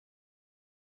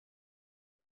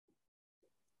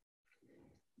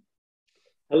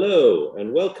Hello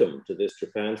and welcome to this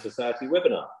Japan Society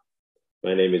webinar.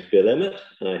 My name is Bill Emmott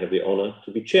and I have the honor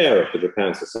to be chair of the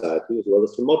Japan Society as well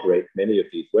as to moderate many of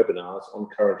these webinars on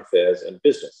current affairs and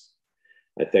business.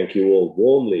 I thank you all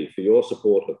warmly for your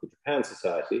support of the Japan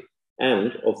Society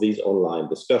and of these online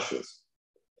discussions.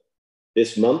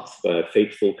 This month, by a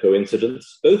fateful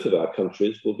coincidence, both of our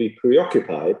countries will be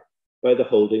preoccupied by the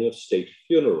holding of state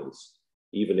funerals,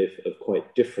 even if of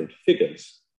quite different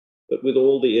figures, but with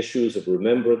all the issues of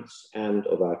remembrance and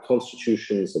of our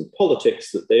constitutions and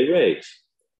politics that they raise.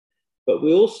 But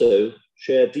we also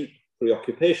share deep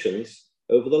preoccupations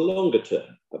over the longer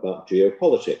term about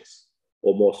geopolitics,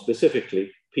 or more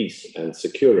specifically, peace and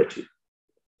security.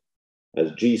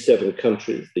 As G7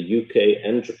 countries, the UK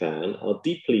and Japan are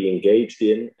deeply engaged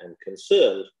in and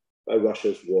concerned by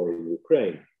Russia's war in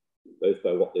Ukraine, both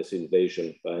by what this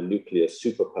invasion by a nuclear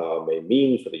superpower may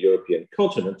mean for the European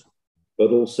continent,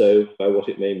 but also by what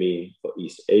it may mean for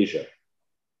East Asia.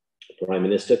 Prime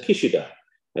Minister Kishida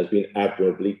has been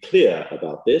admirably clear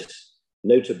about this,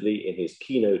 notably in his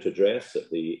keynote address at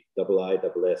the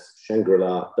IISS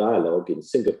Shangri-La Dialogue in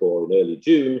Singapore in early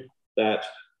June, that,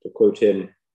 to quote him,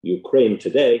 "Ukraine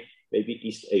today may be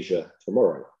East Asia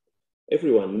tomorrow."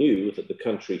 Everyone knew that the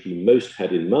country he most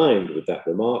had in mind with that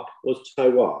remark was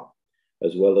Taiwan,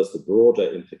 as well as the broader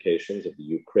implications of the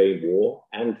Ukraine war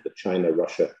and the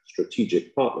China-Russia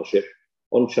strategic partnership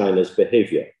on China's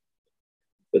behavior.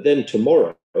 But then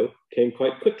tomorrow came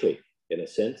quite quickly, in a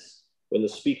sense, when the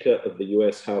Speaker of the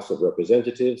US House of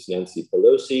Representatives, Nancy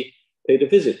Pelosi, paid a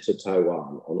visit to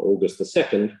Taiwan on August the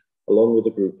 2nd, along with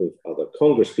a group of other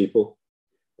Congresspeople,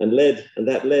 and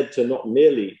that led to not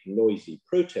merely noisy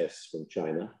protests from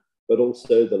China, but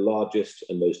also the largest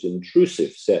and most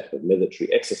intrusive set of military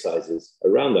exercises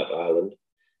around that island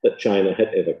that China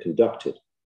had ever conducted.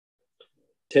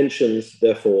 Tensions,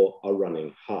 therefore, are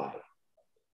running high.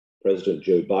 President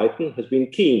Joe Biden has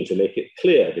been keen to make it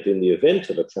clear that in the event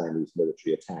of a Chinese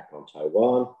military attack on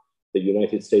Taiwan, the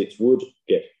United States would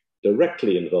get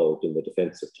directly involved in the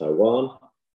defense of Taiwan,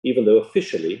 even though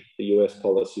officially the US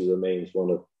policy remains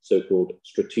one of so-called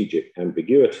strategic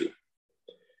ambiguity.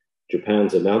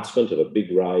 Japan's announcement of a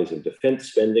big rise in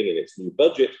defense spending in its new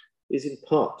budget is in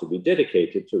part to be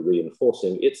dedicated to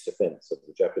reinforcing its defense of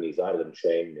the Japanese island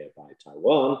chain nearby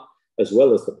Taiwan, as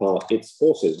well as the part its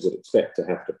forces would expect to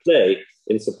have to play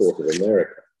in support of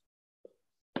America.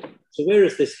 So where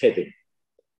is this heading?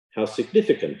 How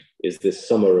significant is this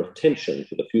summer of tension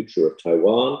for the future of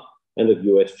Taiwan and of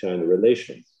US-China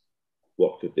relations?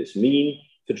 What could this mean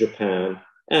for Japan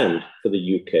and for the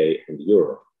UK and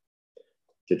Europe?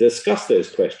 To discuss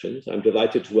those questions, I'm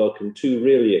delighted to welcome two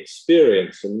really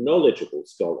experienced and knowledgeable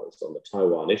scholars on the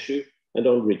Taiwan issue and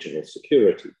on regional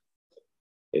security.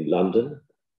 In London,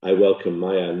 I welcome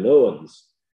Meia Nouwens,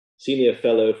 Senior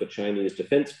Fellow for Chinese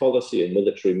Defense Policy and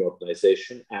Military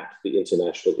Modernization at the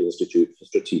International Institute for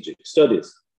Strategic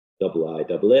Studies,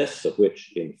 IISS, of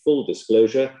which, in full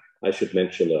disclosure, I should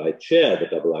mention that I chair the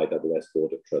IISS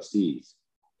Board of Trustees.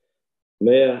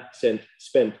 Meia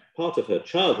spent part of her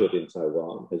childhood in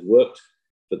Taiwan, has worked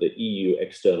for the EU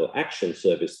External Action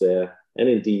Service there, and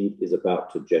indeed is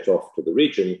about to jet off to the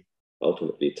region,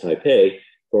 ultimately Taipei,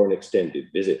 for an extended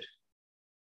visit.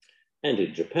 And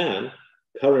in Japan,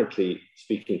 currently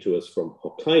speaking to us from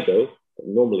Hokkaido,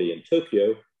 normally in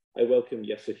Tokyo, I welcome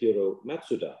Yasuhiro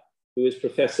Matsuda, who is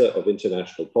Professor of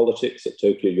International Politics at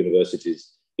Tokyo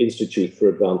University's Institute for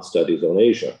Advanced Studies on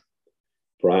Asia.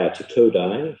 Prior to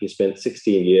Todai, he spent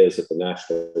 16 years at the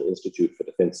National Institute for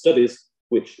Defense Studies,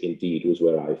 which indeed was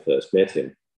where I first met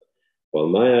him. While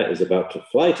Meia is about to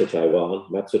fly to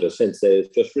Taiwan, Matsuda Sensei has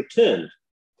just returned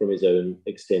from his own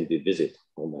extended visit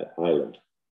on that island.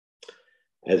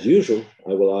 As usual,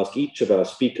 I will ask each of our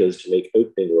speakers to make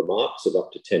opening remarks of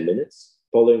up to 10 minutes,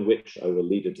 following which I will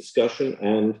lead a discussion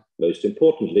and, most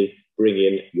importantly, bring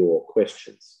in your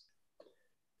questions.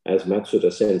 As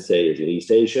Matsuda Sensei is in East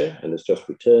Asia and has just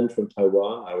returned from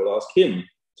Taiwan, I will ask him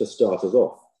to start us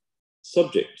off,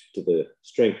 subject to the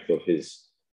strength of his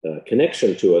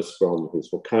connection to us from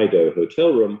his Hokkaido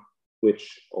hotel room,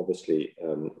 which obviously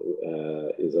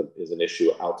is an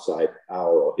issue outside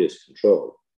our or his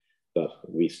control. But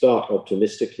we start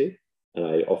optimistically, and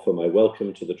I offer my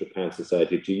welcome to the Japan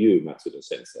Society to you, Matsuda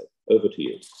Sensei. Over to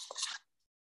you.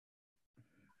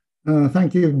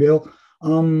 Thank you, Bill.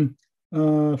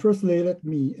 Firstly, let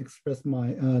me express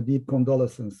my deep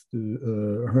condolences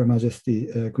to Her Majesty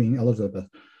Queen Elizabeth.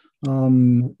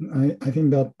 I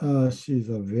think that she's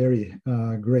a very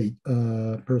great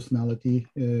personality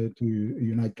to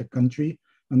unite the country,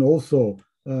 and also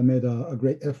made a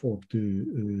great effort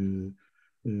to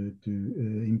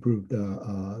improve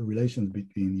the relations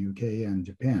between UK and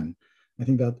Japan. I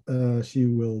think that she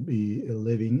will be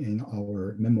living in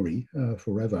our memory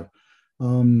forever.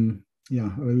 Yeah,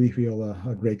 we feel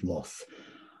a great loss.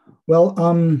 Well,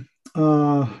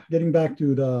 getting back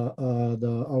to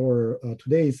our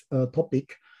today's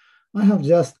topic, I have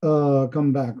just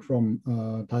come back from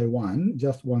Taiwan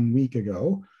just 1 week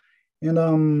ago, and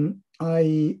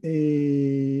I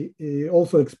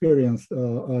also experienced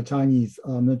a Chinese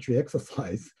military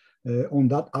exercise on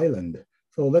that island.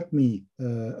 So let me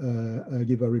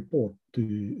give a report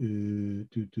to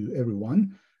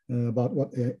everyone about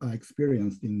what I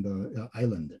experienced in the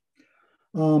island.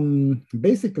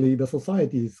 Basically, the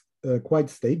society is quite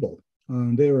stable.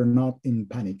 They are not in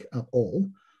panic at all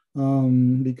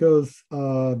because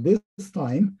this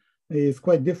time is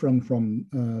quite different from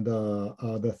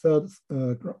the third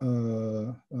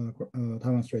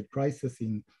Taiwan Strait crisis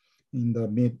in the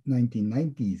mid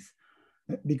 1990s,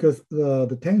 because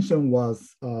the tension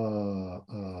was on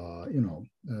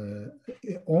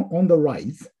the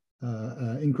rise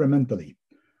incrementally.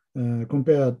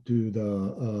 Compared to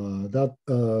the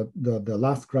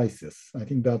last crisis, I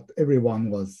think that everyone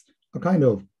was kind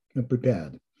of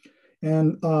prepared,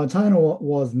 and China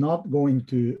was not going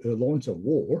to launch a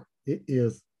war. It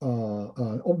is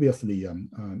obviously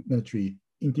military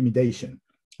intimidation.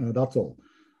 That's all,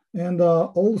 and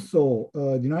also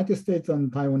the United States and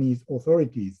Taiwanese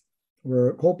authorities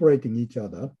were cooperating each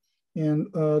other and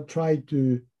tried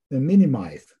to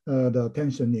minimize the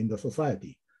tension in the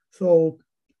society. So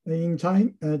in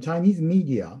Chinese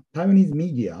media, Taiwanese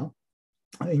media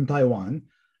in Taiwan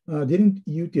didn't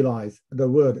utilize the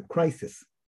word crisis.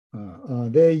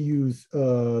 They use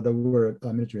the word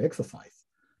military exercise.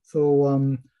 So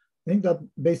I think that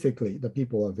basically the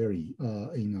people are very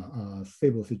in a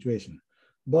stable situation.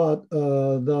 But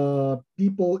the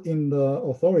people in the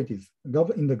authorities,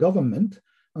 in the government,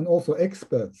 and also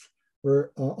experts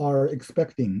are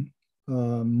expecting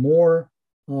more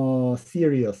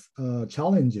serious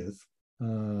challenges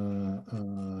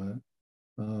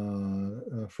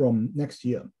from next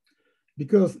year,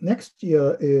 because next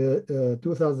year,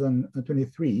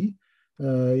 2023,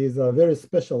 is a very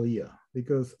special year,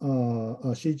 because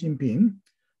Xi Jinping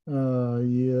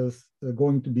is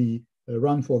going to be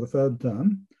run for the third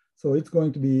term. So it's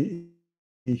going to be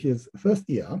his first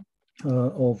year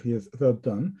of his third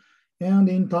term. And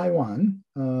in Taiwan,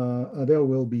 there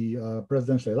will be a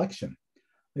presidential election.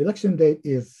 The election date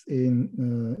is in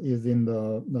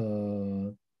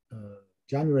the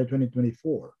January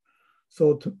 2024.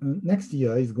 So next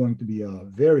year is going to be a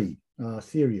very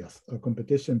serious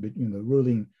competition between the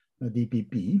ruling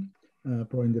DPP,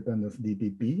 pro-independence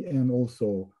DPP, and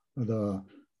also the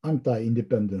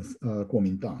anti-independence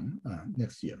Kuomintang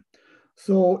next year.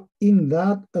 So in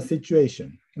that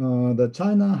situation, the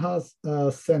China has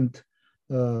sent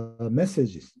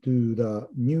messages to the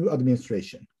new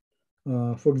administration.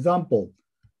 For example,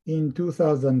 in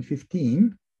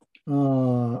 2015,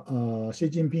 Xi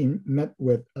Jinping met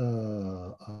with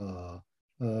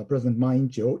President Ma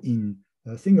Ying-jeou in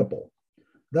Singapore.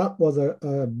 That was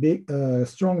a big,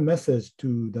 strong message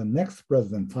to the next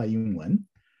president, Tsai Ing-wen.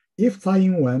 If Tsai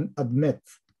Ing-wen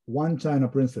admits one China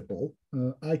principle,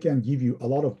 I can give you a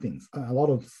lot of things, a lot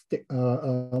of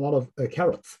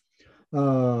carrots,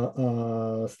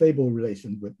 stable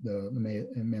relations with the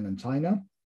mainland China,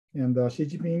 and Xi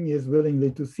Jinping is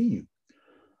willingly to see you.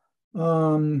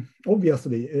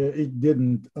 Obviously, it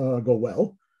didn't go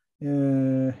well,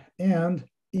 and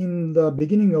in the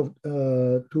beginning of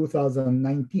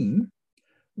 2019,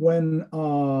 when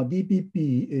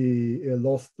DPP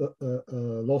lost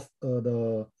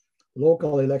the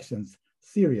local elections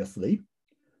seriously,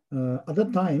 at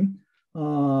that time,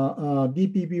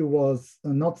 DPP was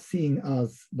not seen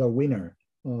as the winner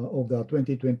of the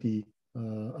 2020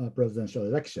 presidential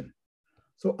election.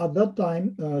 So at that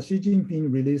time, Xi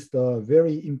Jinping released a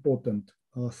very important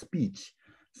speech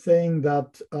saying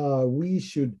that we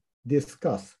should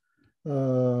discuss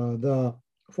the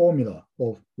formula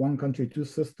of one country, two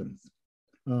systems,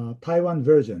 Taiwan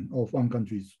version of one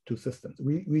country, two systems.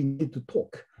 We need to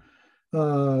talk.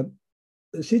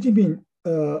 Xi Jinping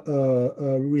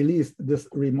released these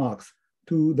remarks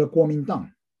to the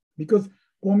Kuomintang, because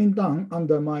Kuomintang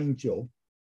under Ma Ying-jeou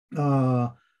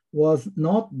was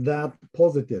not that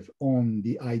positive on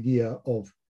the idea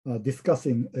of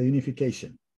discussing a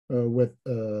unification with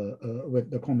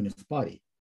the Communist Party.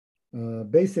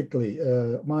 Basically,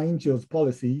 Ma Ying-jeou's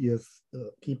policy is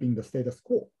keeping the status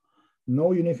quo.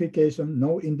 No unification,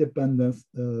 no independence,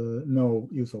 no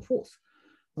use of force.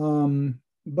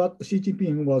 But Xi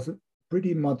Jinping was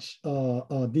pretty much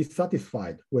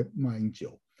dissatisfied with Ma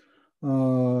Ying-jeou,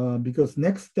 because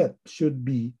next step should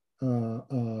be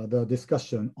the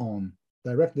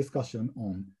direct discussion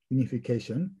on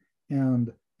unification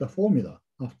and the formula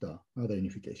after the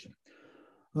unification.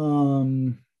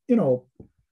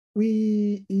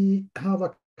 We have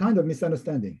a kind of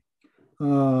misunderstanding.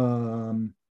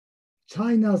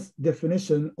 China's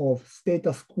definition of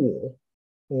status quo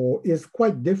is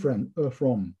quite different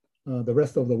from the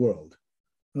rest of the world.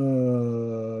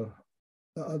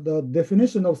 The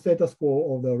definition of status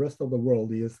quo of the rest of the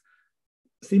world is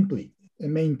simply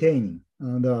maintaining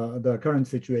the current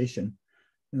situation.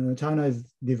 China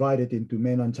is divided into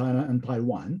mainland China and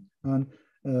Taiwan, and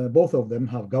both of them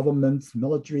have governments,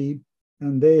 military,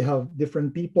 and they have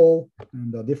different people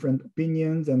and different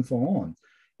opinions and so on.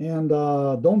 And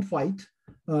don't fight,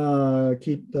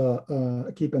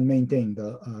 keep and maintain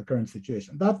the current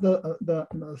situation. That's the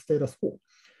status quo.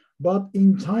 But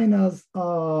in China's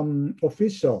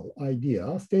official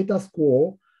idea, status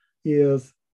quo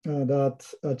is that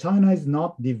China is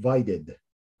not divided.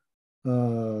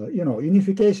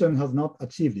 Unification has not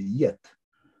achieved yet.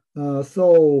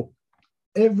 So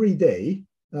every day,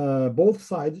 both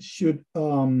sides should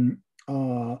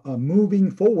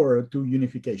moving forward to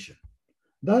unification.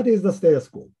 That is the status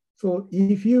quo. So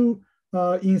if you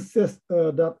insist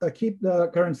that keep the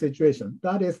current situation,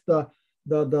 that is the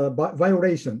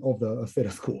violation of the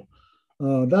status quo.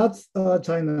 That's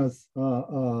China's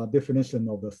definition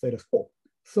of the status quo.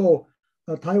 So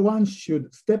Taiwan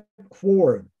should step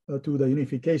forward to the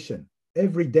unification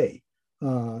every day.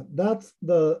 That's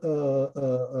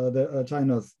the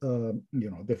China's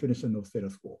definition of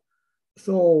status quo.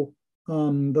 So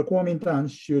the Kuomintang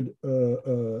should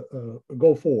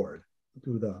go forward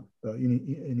to the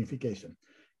unification,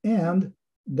 and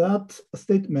that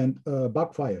statement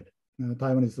backfired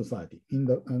Taiwanese society in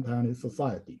the Taiwanese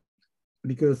society,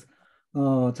 because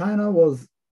China was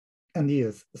and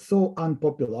is so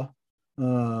unpopular.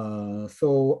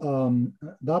 So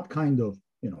that kind of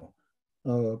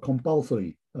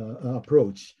compulsory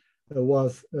approach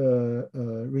was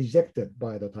rejected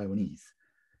by the Taiwanese.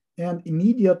 And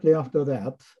immediately after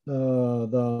that,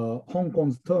 the Hong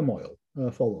Kong's turmoil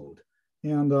followed,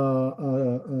 and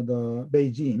the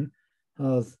Beijing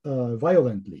has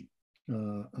violently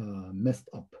messed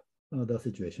up the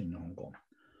situation in Hong Kong.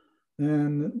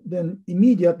 And then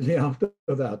immediately after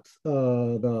that,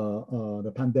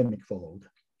 the pandemic followed.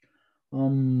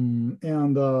 And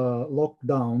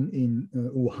lockdown in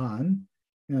Wuhan,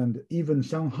 and even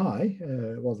Shanghai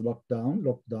was locked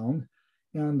down.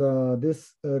 And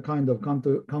this kind of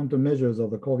countermeasures of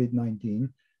the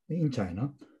COVID-19 in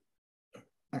China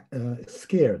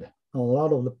scared a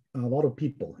lot of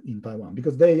people in Taiwan,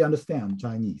 because they understand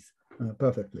Chinese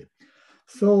perfectly.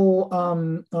 So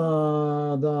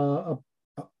the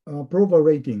approval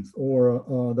ratings or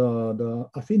the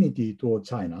affinity toward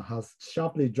China has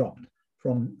sharply dropped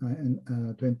from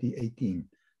 2018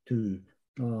 to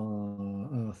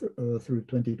through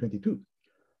 2022.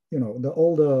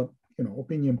 All the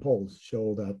opinion polls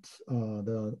show that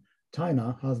the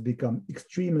China has become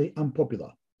extremely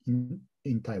unpopular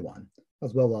in Taiwan,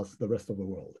 as well as the rest of the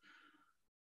world.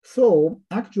 So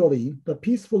actually, the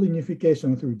peaceful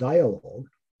unification through dialogue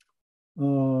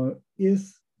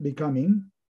is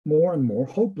becoming more and more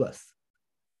hopeless.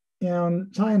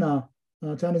 And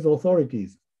Chinese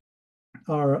authorities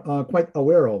are quite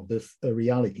aware of this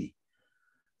reality.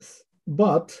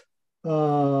 But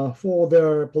for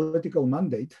their political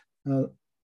mandate,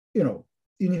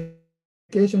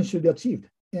 unification should be achieved,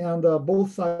 and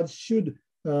both sides should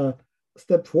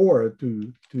step forward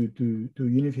to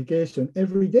unification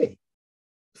every day.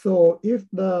 So if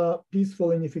the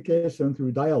peaceful unification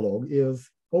through dialogue is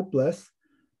hopeless,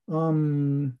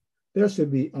 there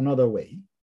should be another way.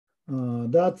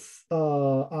 That's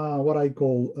what I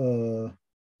call,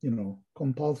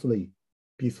 compulsory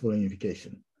peaceful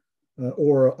unification,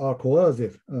 or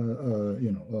coercive,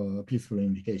 peaceful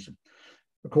unification.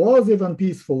 Coercive and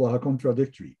peaceful are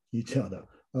contradictory each other.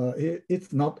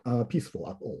 It's not peaceful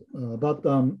at all. But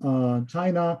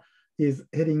China is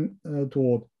heading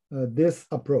toward this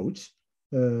approach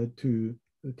to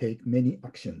take many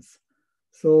actions.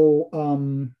 So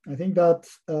I think that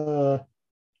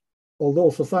although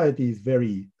society is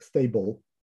very stable,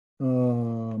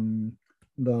 the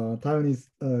Taiwanese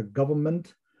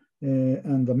government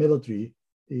and the military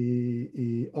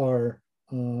are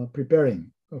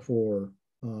preparing for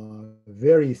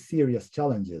very serious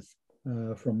challenges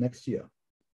from next year.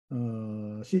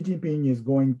 Xi Jinping is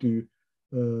going to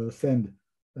send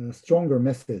a stronger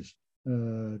message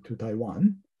to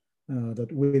Taiwan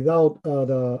that without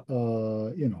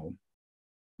the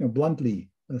bluntly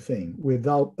saying,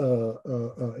 without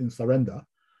in surrender,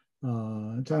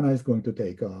 China is going to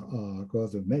take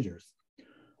coercive measures.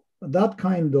 That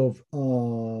kind of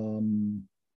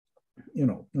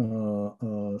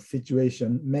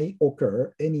situation may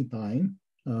occur anytime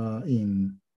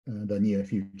in the near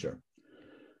future.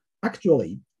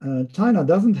 Actually, China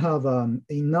doesn't have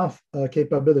enough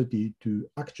capability to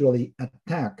actually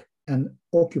attack and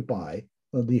occupy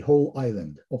the whole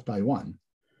island of Taiwan.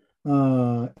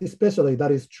 Especially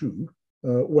that is true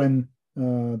when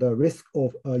the risk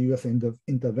of US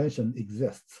intervention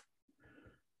exists.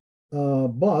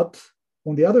 But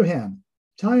on the other hand,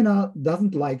 China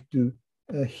doesn't like to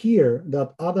hear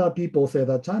that other people say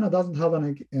that China doesn't have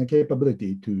a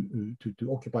capability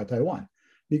to occupy Taiwan,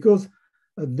 because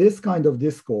this kind of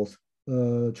discourse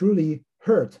truly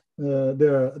hurt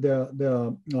their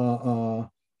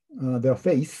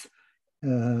face,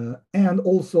 and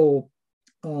also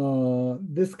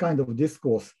this kind of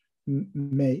discourse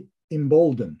may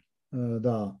embolden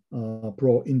the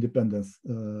pro-independence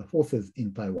forces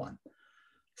in Taiwan.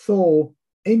 So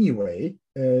anyway,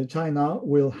 China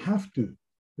will have to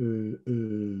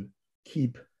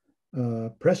keep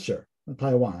pressure on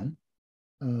Taiwan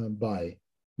by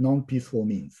non-peaceful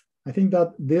means. I think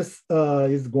that this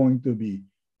is going to be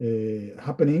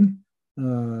happening,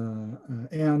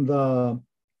 and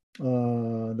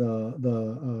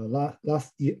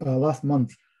last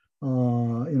month,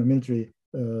 military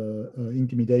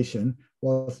intimidation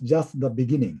was just the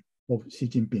beginning of Xi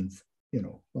Jinping's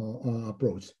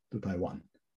approach to Taiwan.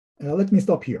 Let me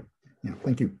stop here. Yeah,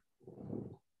 thank you.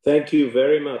 Thank you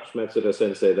very much, Matsuda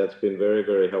Sensei. That's been very,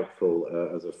 very helpful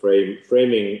as a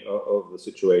framing of the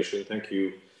situation. Thank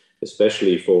you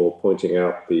especially for pointing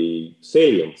out the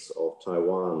salience of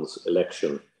Taiwan's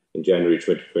election in January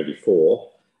 2024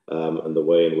 and the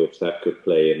way in which that could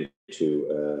play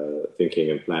into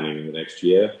thinking and planning in the next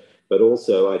year. But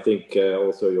also, I think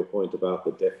also your point about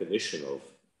the definition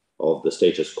of the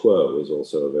status quo is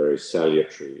also a very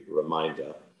salutary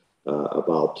reminder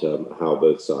about how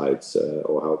both sides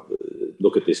or how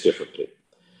look at this differently.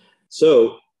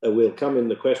 So we'll come in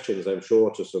the questions, I'm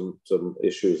sure, to some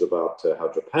issues about how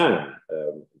Japan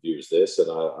views this, and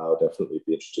I'll definitely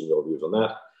be interested in your views on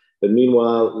that. But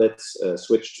meanwhile, let's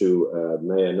switch to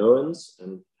Meia Nouwens.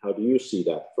 And how do you see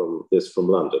that from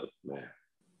London, Meia?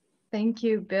 Thank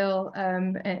you, Bill,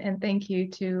 and thank you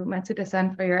to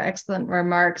Matsuda-san for your excellent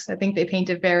remarks. I think they paint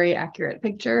a very accurate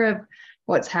picture of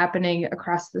what's happening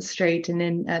across the strait and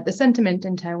in the sentiment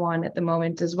in Taiwan at the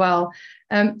moment as well.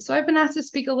 So I've been asked to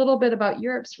speak a little bit about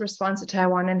Europe's response to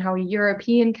Taiwan and how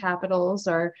European capitals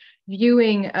are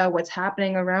viewing what's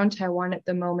happening around Taiwan at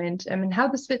the moment, and how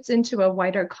this fits into a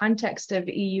wider context of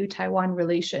EU-Taiwan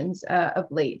relations of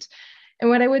late. And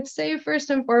what I would say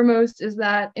first and foremost is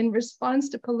that in response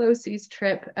to Pelosi's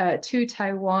trip to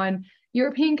Taiwan,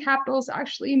 European capitals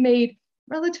actually made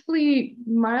relatively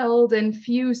mild and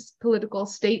few political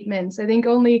statements. I think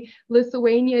only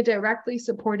Lithuania directly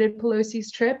supported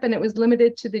Pelosi's trip, and it was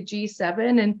limited to the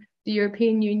G7 and the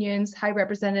European Union's High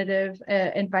Representative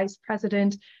and Vice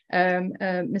President,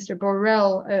 Mr.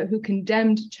 Borrell, who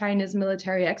condemned China's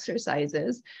military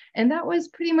exercises. And that was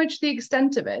pretty much the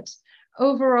extent of it.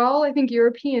 Overall, I think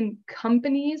European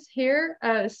companies here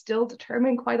still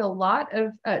determine quite a lot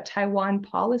of Taiwan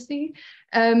policy.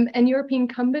 And European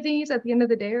companies, at the end of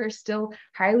the day, are still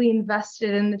highly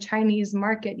invested in the Chinese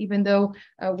market, even though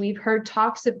we've heard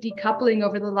talks of decoupling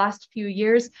over the last few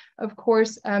years. Of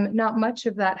course, not much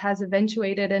of that has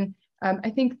eventuated. And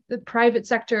I think the private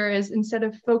sector is, instead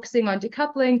of focusing on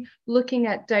decoupling, looking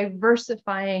at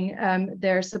diversifying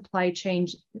their supply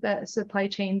chains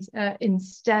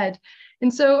instead.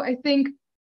 And so I think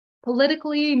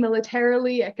politically,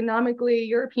 militarily, economically,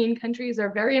 European countries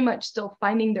are very much still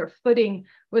finding their footing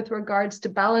with regards to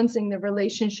balancing the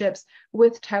relationships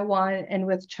with Taiwan and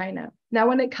with China. Now,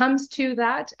 when it comes to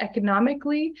that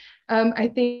economically, I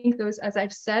think those, as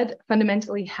I've said,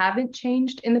 fundamentally haven't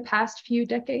changed in the past few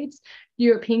decades.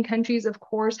 European countries, of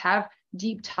course, have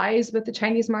deep ties with the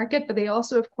Chinese market, but they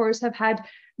also, of course, have had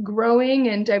growing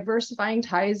and diversifying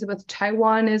ties with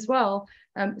Taiwan as well.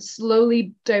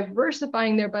 Slowly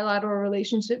diversifying their bilateral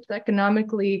relationships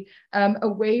economically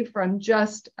away from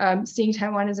just seeing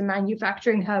Taiwan as a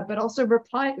manufacturing hub, but also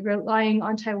relying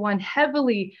on Taiwan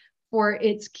heavily for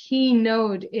its key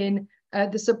node in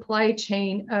the supply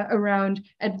chain around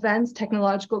advanced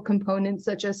technological components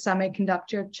such as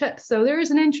semiconductor chips. So there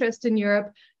is an interest in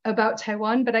Europe about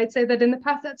Taiwan, but I'd say that in the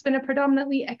past that's been a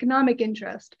predominantly economic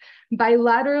interest.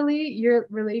 Bilaterally,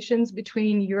 relations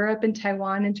between Europe and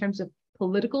Taiwan in terms of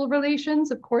political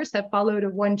relations, of course, have followed a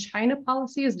one China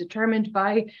policy as determined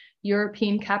by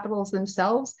European capitals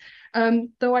themselves.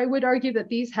 Though I would argue that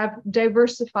these have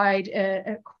diversified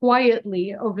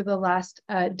quietly over the last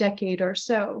decade or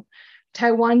so.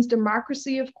 Taiwan's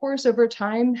democracy, of course, over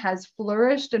time has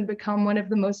flourished and become one of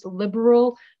the most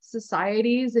liberal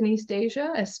societies in East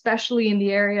Asia, especially in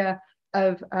the area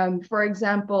of, for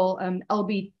example,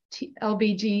 LGBTQ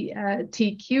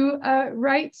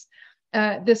rights.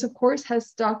 This, of course, has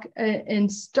stuck in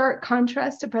stark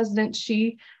contrast to President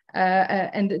Xi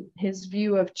and his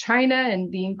view of China and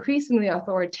the increasingly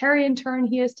authoritarian turn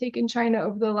he has taken China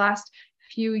over the last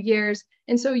few years.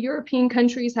 And so European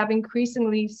countries have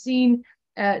increasingly seen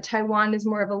Taiwan as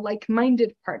more of a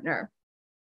like-minded partner.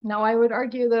 Now, I would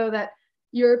argue, though, that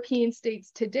European states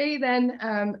today then,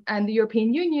 and the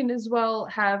European Union as well,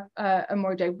 have a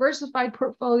more diversified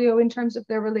portfolio in terms of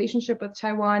their relationship with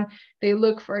Taiwan. They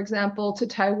look, for example, to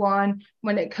Taiwan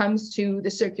when it comes to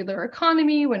the circular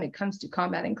economy, when it comes to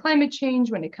combating climate change,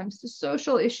 when it comes to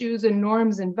social issues and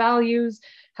norms and values,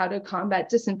 how to combat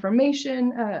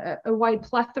disinformation, a wide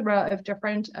plethora of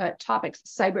different topics,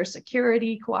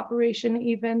 cybersecurity, cooperation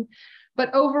even.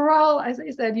 But overall, as I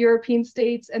said, European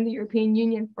states and the European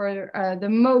Union, for the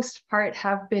most part,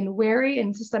 have been wary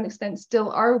and to some extent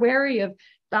still are wary of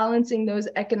balancing those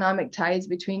economic ties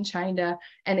between China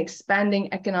and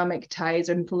expanding economic ties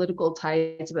and political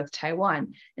ties with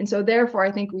Taiwan. And so therefore,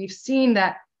 I think we've seen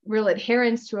that real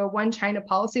adherence to a one China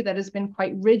policy that has been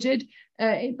quite rigid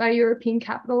by European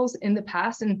capitals in the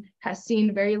past and has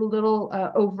seen very little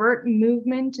overt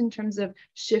movement in terms of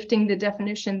shifting the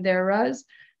definition thereof.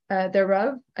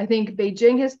 I think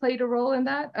Beijing has played a role in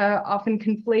that, often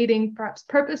conflating, perhaps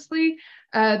purposely,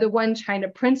 the one China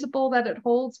principle that it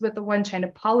holds with the one China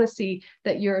policy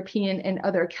that European and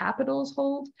other capitals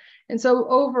hold. And so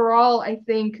overall, I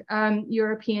think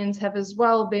Europeans have as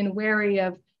well been wary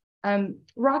of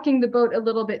rocking the boat a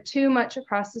little bit too much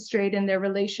across the strait in their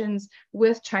relations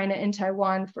with China and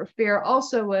Taiwan, for fear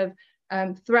also of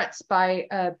threats by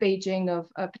Beijing of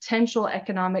potential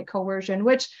economic coercion,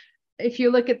 which, if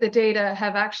you look at the data,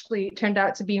 have actually turned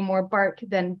out to be more bark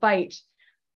than bite.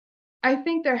 I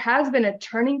think there has been a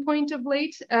turning point of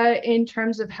late in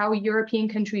terms of how European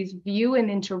countries view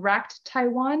and interact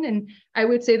Taiwan. And I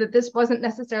would say that this wasn't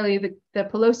necessarily the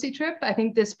Pelosi trip. I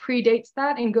think this predates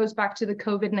that and goes back to the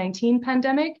COVID-19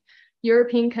 pandemic.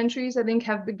 European countries, I think,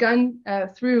 have begun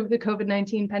through the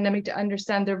COVID-19 pandemic to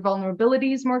understand their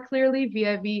vulnerabilities more clearly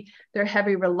vis-a-vis their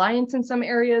heavy reliance in some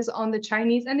areas on the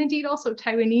Chinese and indeed also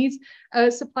Taiwanese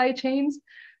supply chains.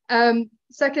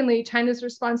 Secondly, China's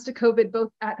response to COVID,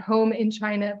 both at home in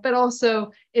China, but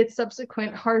also its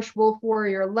subsequent harsh wolf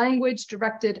warrior language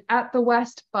directed at the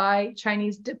West by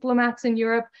Chinese diplomats in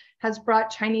Europe, has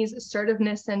brought Chinese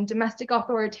assertiveness and domestic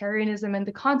authoritarianism and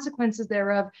the consequences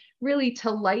thereof really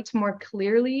to light more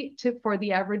clearly for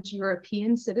the average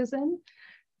European citizen.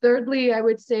 Thirdly, I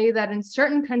would say that in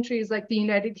certain countries like the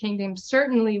United Kingdom,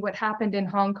 certainly what happened in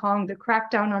Hong Kong, the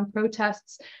crackdown on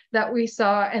protests that we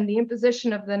saw and the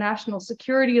imposition of the national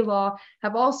security law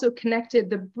have also connected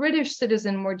the British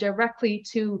citizen more directly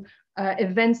to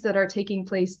events that are taking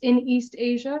place in East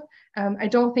Asia. I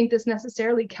don't think this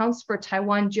necessarily counts for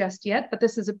Taiwan just yet, but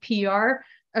this is a PR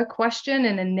question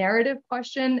and a narrative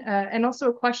question, and also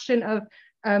a question of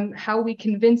how we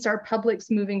convince our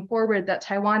publics moving forward that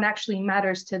Taiwan actually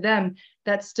matters to them.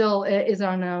 That still is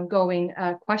an ongoing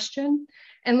question.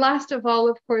 And last of all,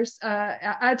 of course,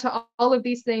 add to all of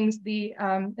these things the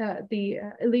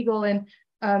illegal and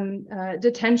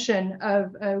detention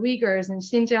of Uyghurs in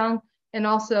Xinjiang, and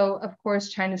also, of course,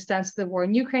 China's stance to the war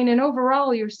in Ukraine. And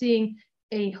overall, you're seeing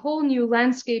a whole new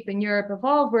landscape in Europe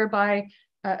evolve, whereby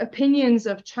opinions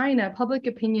of China, public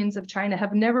opinions of China,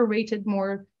 have never rated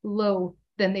more low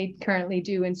than they currently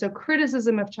do. And so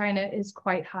criticism of China is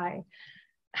quite high.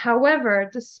 However,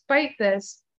 despite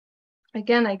this,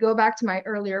 again, I go back to my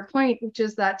earlier point, which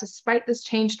is that despite this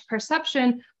changed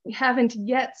perception, we haven't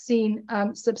yet seen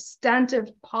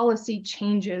substantive policy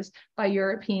changes by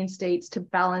European states to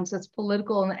balance its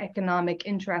political and economic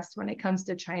interests when it comes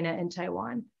to China and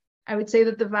Taiwan. I would say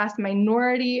that the vast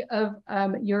minority of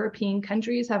European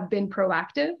countries have been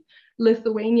proactive.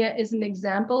 Lithuania is an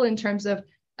example in terms of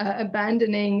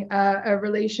abandoning a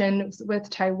relation with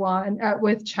Taiwan,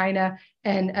 with China,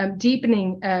 and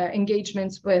deepening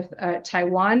engagements with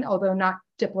Taiwan, although not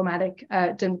diplomatic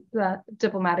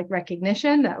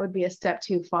recognition. That would be a step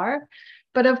too far.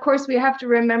 But of course, we have to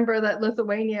remember that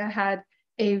Lithuania had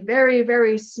a very,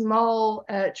 very small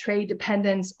trade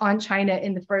dependence on China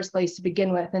in the first place to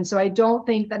begin with. And so I don't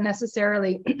think that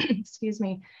necessarily, excuse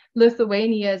me,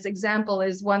 Lithuania's example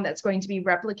is one that's going to be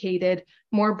replicated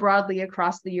more broadly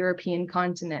across the European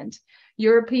continent.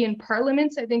 European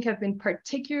parliaments, I think, have been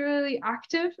particularly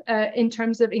active in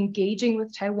terms of engaging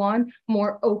with Taiwan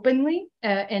more openly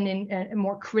and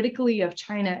more critically of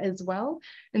China as well.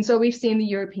 And so we've seen the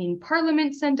European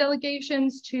Parliament send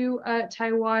delegations to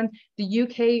Taiwan. The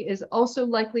UK is also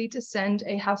likely to send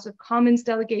a House of Commons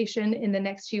delegation in the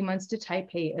next few months to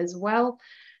Taipei as well.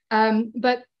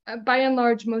 But by and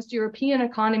large, most European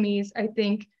economies, I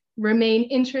think, remain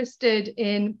interested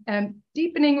in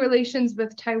deepening relations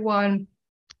with Taiwan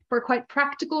for quite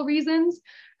practical reasons,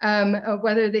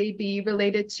 whether they be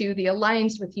related to the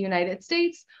alliance with the United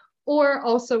States, or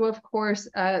also, of course,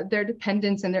 their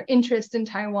dependence and their interest in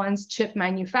Taiwan's chip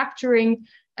manufacturing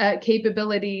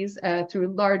capabilities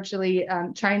through largely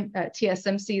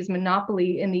TSMC's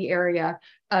monopoly in the area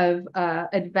of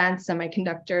advanced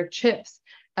semiconductor chips.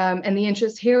 And the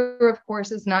interest here, of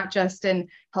course, is not just in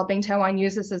helping Taiwan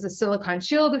use this as a silicon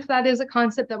shield, if that is a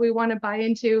concept that we want to buy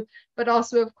into, but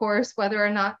also, of course, whether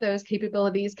or not those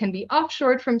capabilities can be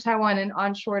offshored from Taiwan and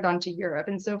onshored onto Europe.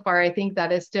 And so far, I think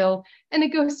that is still a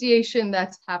negotiation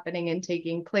that's happening and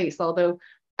taking place, although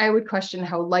I would question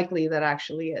how likely that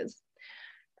actually is.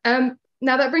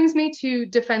 Now that brings me to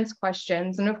defense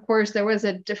questions. And of course, there was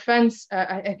a defense,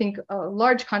 I think, a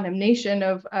large condemnation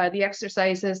of the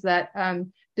exercises that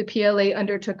the PLA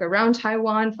undertook around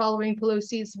Taiwan following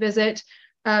Pelosi's visit.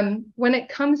 When it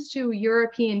comes to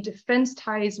European defense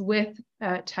ties with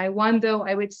Taiwan, though,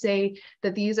 I would say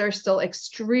that these are still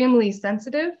extremely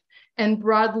sensitive and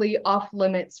broadly off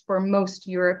limits for most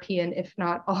European, if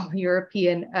not all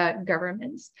European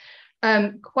governments.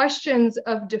 Questions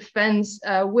of defense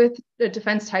with the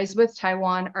defense ties with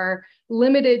Taiwan are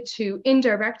limited to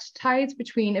indirect ties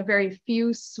between a very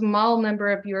few small number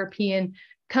of European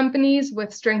companies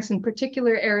with strengths in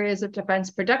particular areas of defense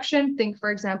production. Think,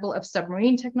 for example, of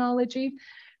submarine technology.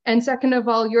 And second of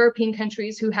all, European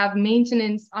countries who have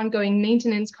ongoing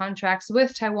maintenance contracts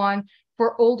with Taiwan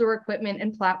for older equipment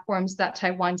and platforms that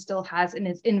Taiwan still has in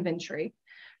its inventory.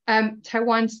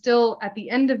 Taiwan still, at the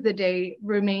end of the day,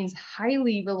 remains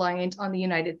highly reliant on the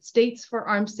United States for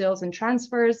arms sales and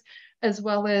transfers, as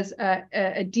well as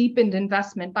a deepened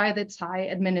investment by the Tsai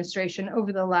administration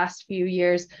over the last few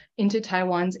years into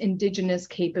Taiwan's indigenous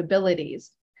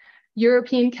capabilities.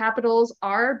 European capitals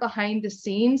are behind the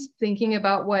scenes thinking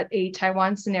about what a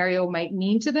Taiwan scenario might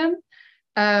mean to them.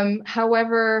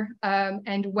 However,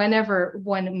 and whenever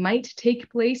one might take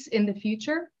place in the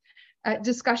future,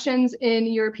 discussions in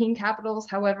European capitals,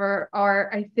 however,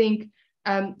 are, I think,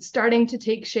 starting to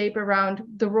take shape around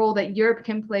the role that Europe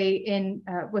can play in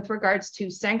with regards to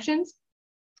sanctions,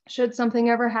 should something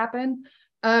ever happen,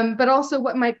 but also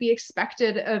what might be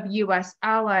expected of US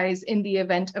allies in the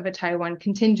event of a Taiwan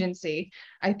contingency.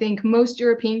 I think most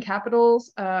European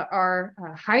capitals are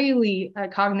highly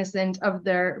cognizant of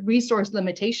their resource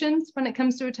limitations when it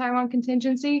comes to a Taiwan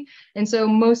contingency. And so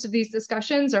most of these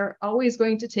discussions are always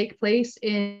going to take place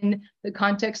in the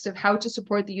context of how to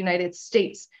support the United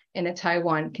States in a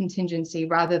Taiwan contingency,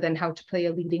 rather than how to play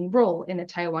a leading role in a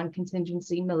Taiwan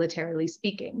contingency, militarily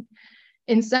speaking.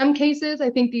 In some cases, I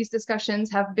think these discussions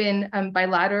have been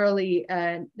bilaterally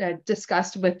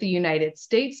discussed with the United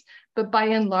States, but by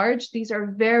and large, these are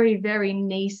very, very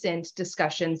nascent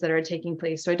discussions that are taking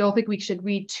place. So I don't think we should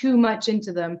read too much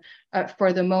into them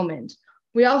for the moment.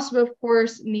 We also, of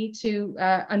course, need to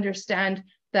understand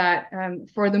that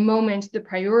for the moment, the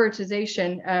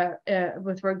prioritization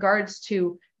with regards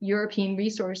to European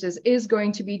resources is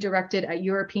going to be directed at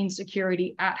European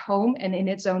security at home and in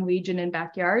its own region and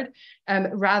backyard,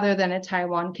 rather than a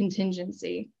Taiwan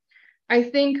contingency. I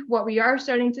think what we are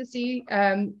starting to see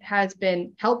has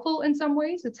been helpful in some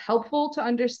ways. It's helpful to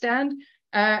understand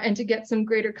and to get some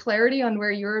greater clarity on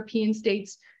where European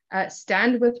states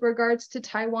stand with regards to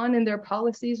Taiwan and their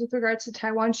policies with regards to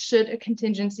Taiwan should a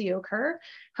contingency occur.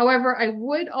 However, I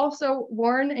would also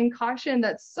warn and caution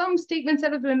that some statements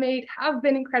that have been made have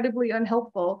been incredibly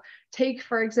unhelpful. Take,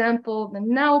 for example, the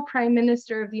now Prime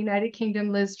Minister of the United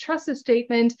Kingdom, Liz Truss's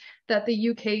statement that the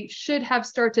UK should have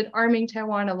started arming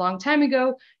Taiwan a long time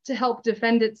ago to help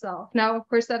defend itself. Now, of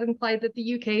course, that implied that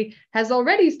the UK has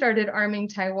already started arming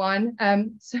Taiwan.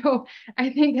 So I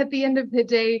think at the end of the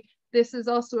day, this is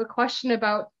also a question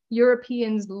about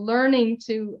Europeans learning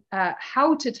to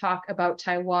how to talk about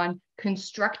Taiwan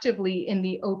constructively in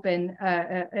the open,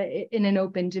 in an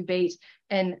open debate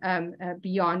and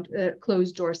beyond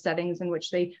closed door settings in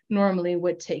which they normally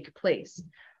would take place.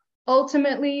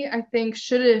 Ultimately, I think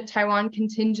should a Taiwan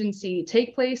contingency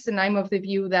take place, and I'm of the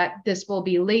view that this will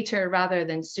be later rather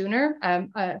than sooner,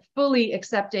 fully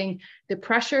accepting the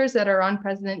pressures that are on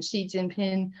President Xi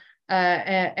Jinping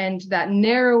and that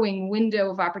narrowing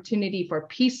window of opportunity for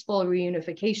peaceful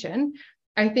reunification,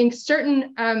 I think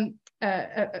certain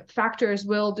factors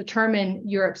will determine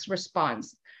Europe's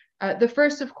response. The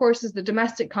first, of course, is the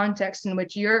domestic context in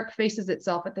which Europe faces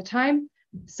itself at the time.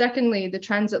 Secondly, the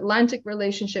transatlantic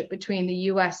relationship between the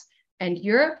US and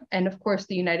Europe, and of course,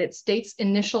 the United States'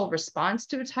 initial response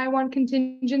to a Taiwan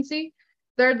contingency.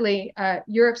 Thirdly,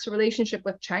 Europe's relationship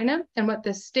with China and what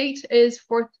the state is.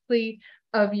 Fourthly,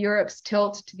 of Europe's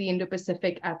tilt to the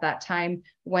Indo-Pacific at that time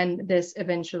when this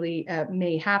eventually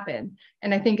may happen.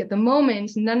 And I think at the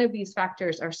moment, none of these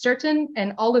factors are certain,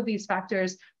 and all of these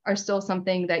factors are still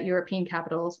something that European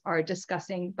capitals are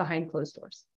discussing behind closed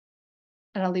doors.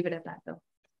 And I'll leave it at that, though.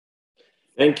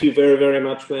 Thank you very, very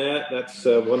much, Mayor. That's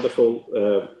a wonderful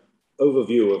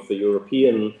overview of the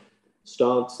European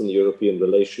stance and the European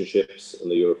relationships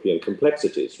and the European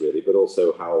complexities, really, but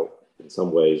also how, in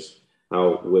some ways,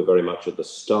 how we're very much at the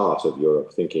start of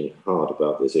Europe thinking hard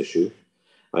about this issue.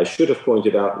 I should have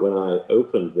pointed out when I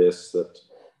opened this that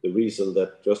the reason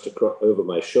that just over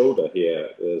my shoulder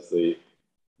here is the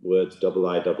words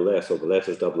IISS or the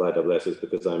letters IISS is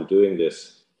because I'm doing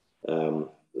this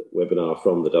webinar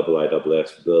from the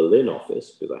IISS Berlin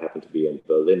office, because I happen to be in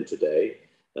Berlin today.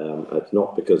 It's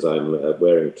not because I'm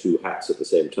wearing two hats at the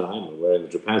same time. I'm wearing the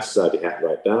Japan Society hat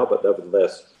right now, but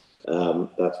nevertheless,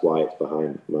 that's why it's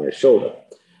behind my shoulder.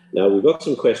 Now, we've got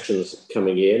some questions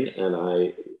coming in, and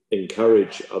I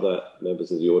encourage other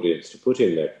members of the audience to put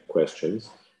in their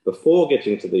questions. Before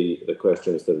getting to the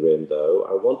questions that are in, though,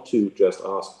 I want to just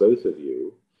ask both of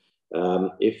you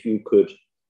if you could,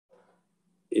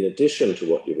 in addition to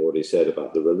what you've already said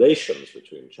about the relations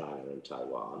between China and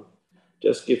Taiwan,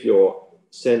 just give your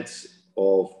sense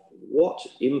of what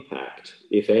impact,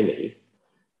 if any,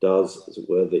 does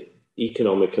the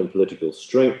economic and political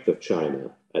strength of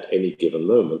China at any given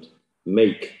moment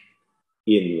make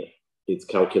in its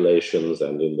calculations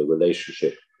and in the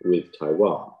relationship with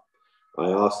Taiwan. I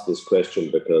ask this question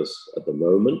because at the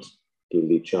moment,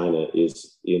 clearly China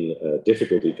is in a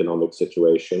difficult economic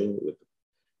situation with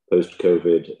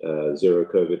post-COVID, zero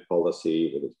COVID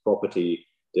policy, with its property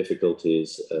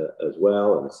difficulties as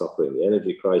well, and suffering the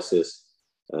energy crisis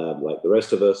like the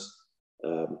rest of us.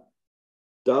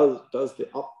 Do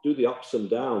the ups and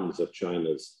downs of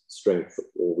China's strength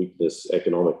or weakness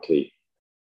economically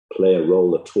play a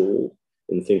role at all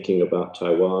in thinking about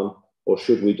Taiwan? Or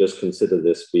should we just consider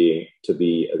this to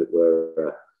be, as it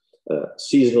were, a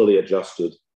seasonally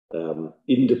adjusted,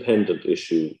 independent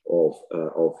issue of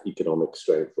economic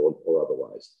strength or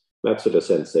otherwise? Matsuda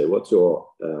Sensei, what's your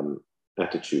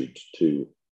attitude to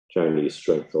Chinese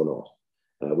strength or not?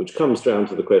 Which comes down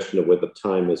to the question of whether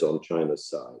time is on China's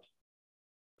side.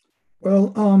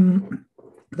 Well,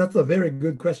 that's a very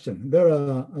good question. There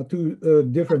are two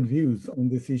different views on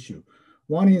this issue.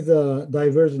 One is a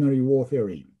diversionary war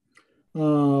theory.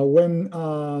 When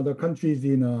the country is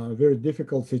in a very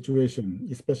difficult situation,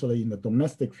 especially in the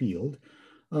domestic field,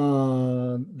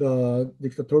 the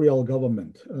dictatorial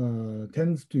government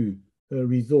tends to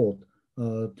resort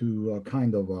to a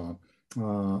kind of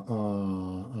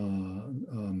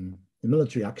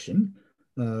military action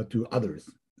to others,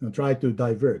 and try to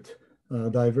divert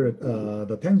the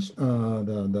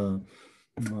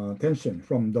tension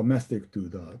from domestic to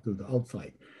the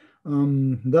outside.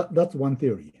 That's one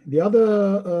theory. The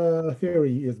other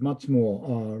theory is much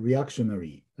more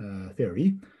reactionary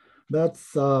theory.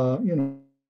 That's the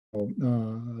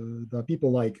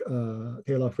people like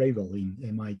Taylor Fravel in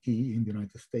MIT in the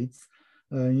United States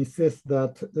insist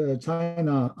that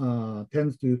China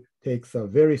tends to take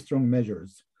very strong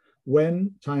measures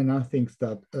when China thinks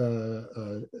that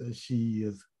she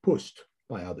is pushed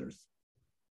by others.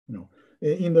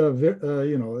 In the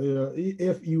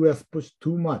if U.S. push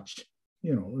too much,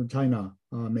 China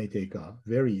may take a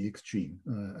very extreme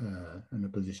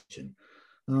position.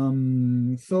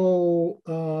 So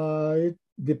it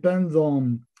depends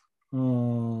on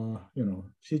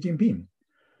Xi Jinping.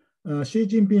 Xi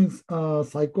Jinping's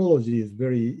psychology is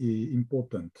very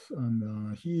important,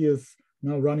 and he is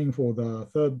now running for the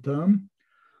third term.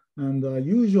 And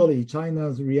usually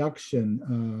China's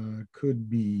reaction could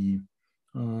be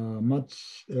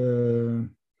much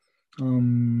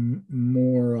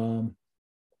more,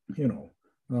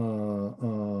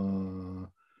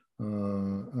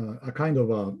 a kind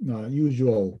of a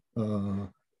usual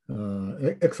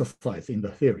exercise in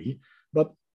the theory.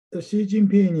 But Xi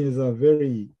Jinping is a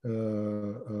very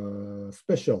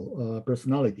special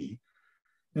personality.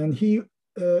 and he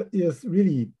is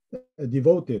really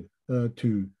devoted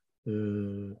to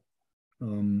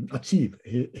achieve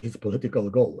his political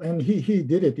goal, and he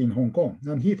did it in Hong Kong,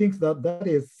 and he thinks that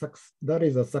that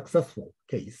is a successful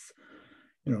case.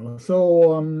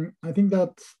 So I think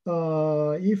that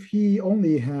if he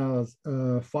only has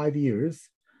 5 years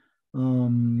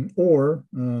or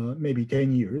maybe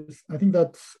 10 years, I think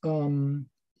that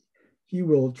he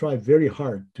will try very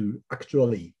hard to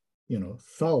actually,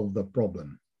 solve the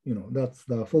problem. That's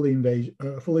the full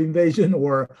invasion,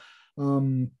 or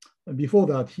before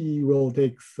that, he will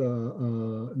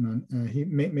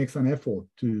makes an effort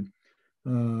to,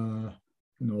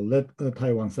 let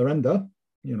Taiwan surrender.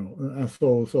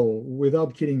 So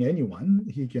without killing anyone,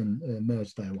 he can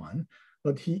merge Taiwan.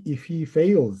 But if he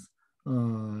fails,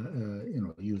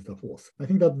 use the force. I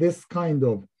think that this kind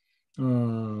of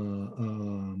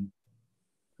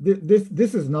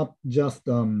this is not just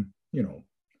a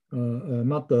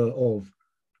matter of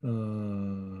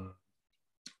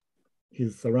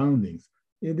his surroundings.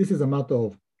 This is a matter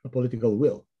of a political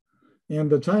will,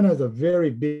 and China is a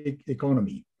very big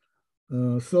economy.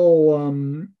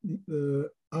 So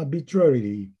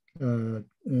arbitrarily,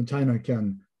 China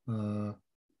can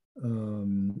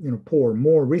pour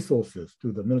more resources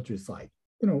to the military side.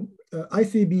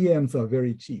 ICBMs are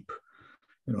very cheap.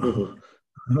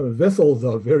 Vessels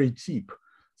are very cheap.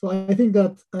 So I think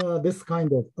that this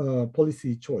kind of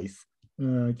policy choice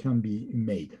can be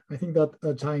made. I think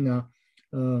that China,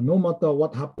 no matter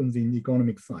what happens in the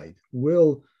economic side,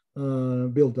 will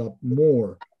build up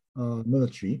more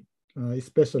military,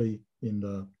 especially in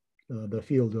the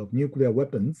field of nuclear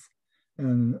weapons,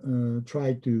 and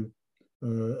try to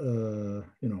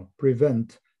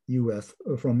prevent U.S.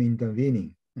 from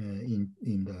intervening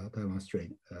in the Taiwan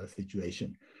Strait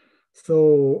situation.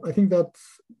 So I think that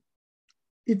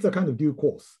it's a kind of due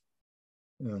course.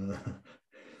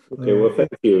 Okay, well, thank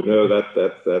you. No,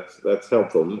 that's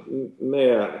helpful.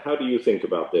 Meia, how do you think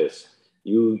about this?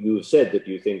 You said that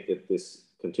you think that this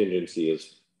contingency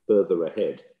is further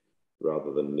ahead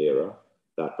rather than nearer.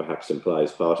 That perhaps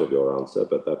implies part of your answer,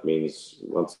 but that means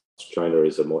once China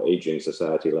is a more aging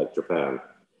society like Japan,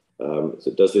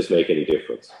 so does this make any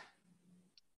difference?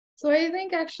 So I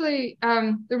think actually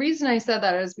the reason I said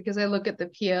that is because I look at the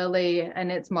PLA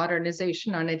and its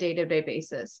modernization on a day-to-day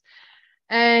basis.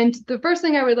 And the first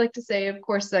thing I would like to say, of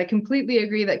course, is I completely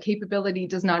agree that capability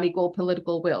does not equal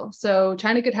political will. So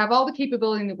China could have all the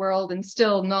capability in the world and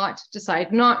still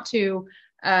decide not to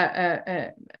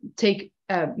take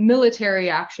military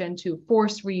action to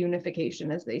force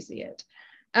reunification as they see it.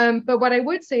 But what I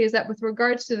would say is that with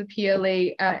regards to the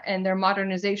PLA and their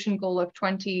modernization goal of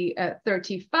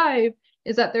 2035,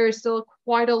 is that there is still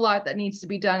quite a lot that needs to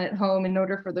be done at home in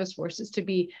order for those forces to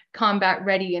be combat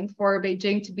ready and for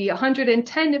Beijing to be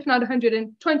 110, if not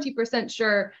 120%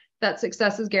 sure that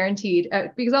success is guaranteed.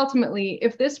 Because ultimately,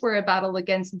 if this were a battle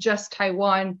against just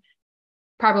Taiwan,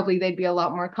 probably they'd be a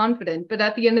lot more confident. But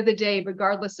at the end of the day,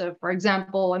 regardless of, for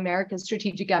example, America's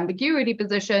strategic ambiguity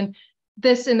position,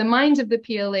 this, in the minds of the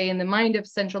PLA, in the mind of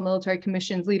Central Military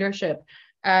Commission's leadership,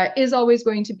 is always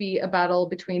going to be a battle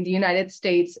between the United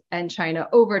States and China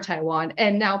over Taiwan.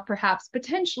 And now perhaps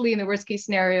potentially in the worst case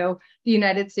scenario, the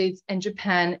United States and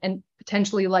Japan and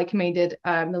potentially like-minded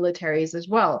militaries as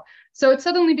well. So it's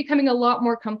suddenly becoming a lot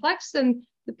more complex, and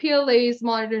the PLA's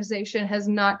modernization has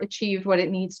not achieved what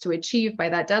it needs to achieve by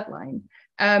that deadline.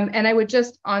 And I would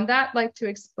just on that like to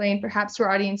explain perhaps to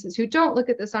our audiences who don't look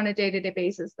at this on a day-to-day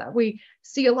basis that we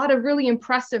see a lot of really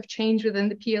impressive change within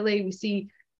the PLA. We see,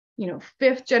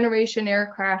 fifth generation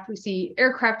aircraft, we see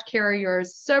aircraft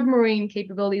carriers, submarine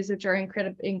capabilities, which are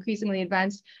increasingly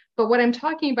advanced. But what I'm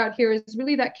talking about here is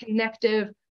really that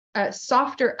connective,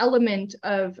 softer element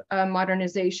of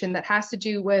modernization that has to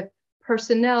do with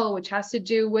personnel, which has to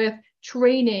do with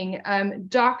training,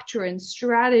 doctrine,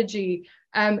 strategy,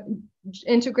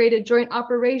 integrated joint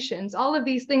operations, all of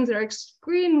these things that are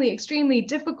extremely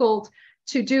difficult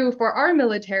to do for our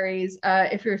militaries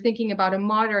if you're thinking about a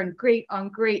modern great on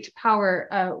great power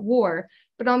war,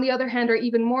 but on the other hand are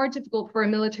even more difficult for a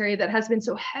military that has been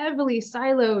so heavily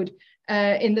siloed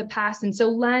in the past and so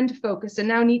land focused and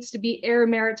now needs to be air,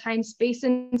 maritime, space,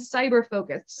 and cyber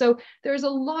focused. So there's a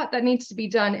lot that needs to be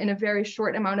done in a very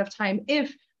short amount of time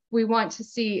if we want to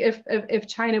see, if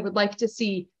China would like to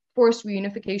see forced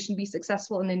reunification be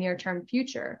successful in the near-term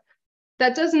future.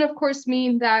 That doesn't, of course,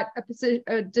 mean that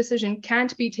a decision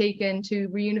can't be taken to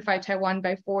reunify Taiwan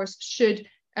by force should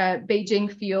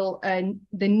Beijing feel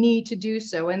the need to do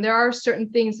so. And there are certain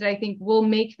things that I think will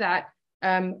make that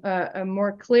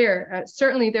more clear.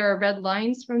 Certainly, there are red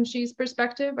lines from Xi's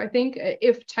perspective. I think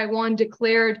if Taiwan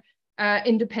declared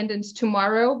independence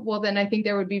tomorrow, well, then I think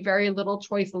there would be very little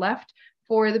choice left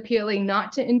for the PLA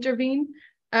not to intervene.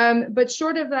 But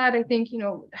short of that, I think,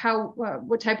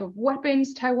 what type of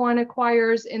weapons Taiwan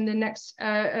acquires in the next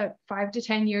 5 to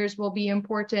 10 years will be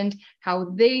important. How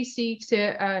they seek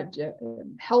to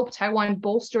help Taiwan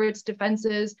bolster its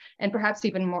defenses and perhaps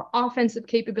even more offensive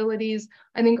capabilities.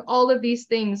 I think all of these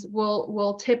things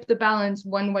will tip the balance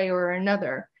one way or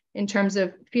another in terms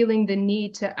of feeling the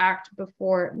need to act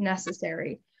before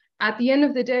necessary. At the end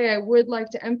of the day, I would like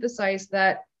to emphasize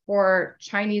that for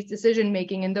Chinese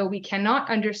decision-making, and though we cannot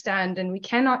understand and we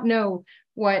cannot know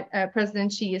what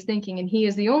President Xi is thinking, and he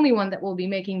is the only one that will be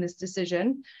making this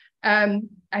decision,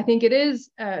 I think it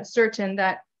is certain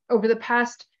that over the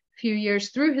past few years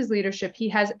through his leadership, he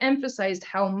has emphasized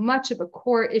how much of a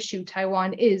core issue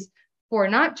Taiwan is for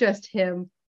not just him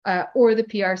or the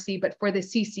PRC, but for the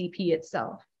CCP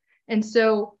itself. And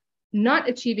so not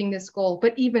achieving this goal,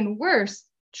 but even worse,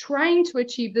 trying to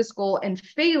achieve this goal and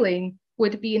failing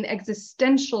would be an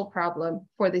existential problem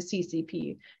for the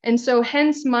CCP. And so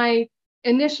hence my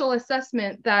initial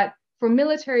assessment that for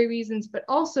military reasons, but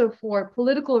also for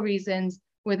political reasons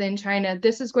within China,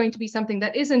 this is going to be something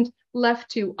that isn't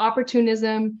left to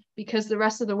opportunism because the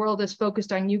rest of the world is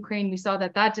focused on Ukraine. We saw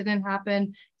that that didn't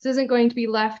happen. This isn't going to be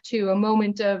left to a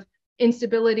moment of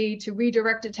instability to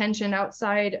redirect attention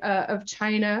outside of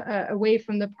China, away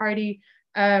from the party.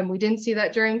 We didn't see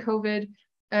that during COVID.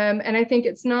 And I think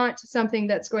it's not something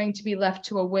that's going to be left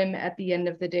to a whim at the end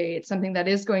of the day. It's something that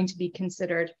is going to be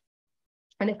considered.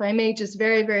 And if I may, just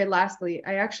very, very lastly,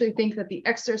 I actually think that the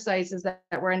exercises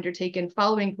that were undertaken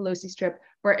following Pelosi's trip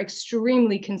were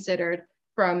extremely considered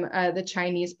from the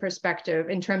Chinese perspective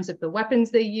in terms of the weapons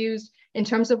they used, in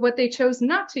terms of what they chose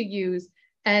not to use,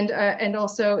 and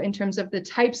also in terms of the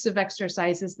types of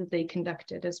exercises that they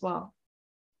conducted as well.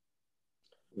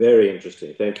 Very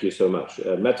interesting. Thank you so much.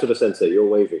 Matsuda Sensei, you're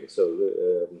waving.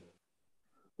 So,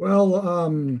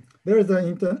 there's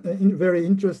a very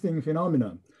interesting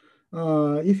phenomenon.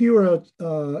 If you are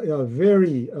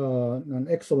an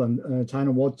excellent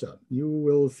China watcher, you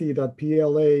will see that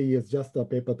PLA is just a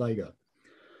paper tiger.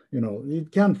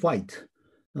 It can fight.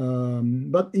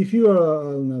 But if you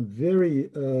are a very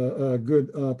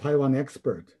good Taiwan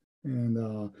expert,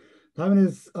 and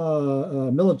Taiwanese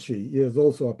military is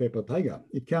also a paper tiger.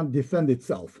 It can't defend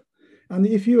itself. And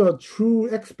if you are a true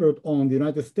expert on the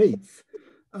United States,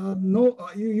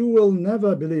 you will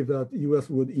never believe that U.S.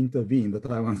 would intervene in the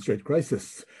Taiwan Strait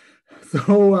crisis.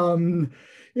 So,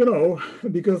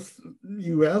 because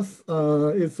U.S.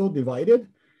 is so divided,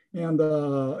 and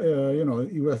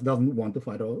U.S. doesn't want to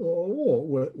fight a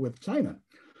war with China.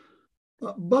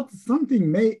 But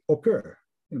something may occur.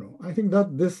 I think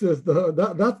that this is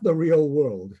that's the real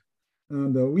world,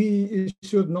 and we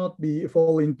should not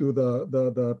fall into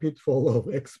the pitfall of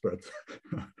experts.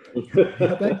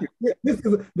 Yeah, thank you.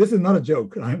 This is not a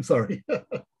joke. I'm sorry.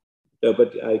 No,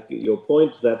 but your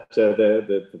point that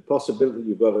the possibility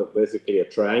you've got basically a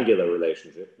triangular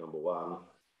relationship, number one,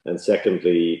 and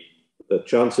secondly, the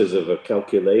chances of a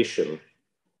calculation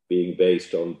being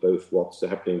based on both what's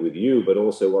happening with you, but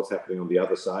also what's happening on the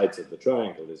other sides of the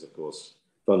triangle is, of course,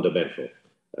 fundamental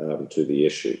to the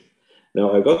issue.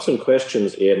 Now, I've got some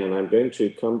questions in, and I'm going to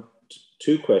come to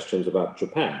 2 questions about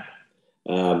Japan,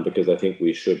 because I think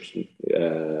we should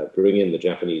bring in the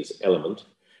Japanese element.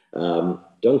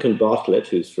 Duncan Bartlett,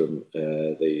 who's from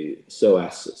the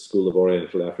SOAS, School of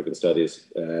Oriental African Studies,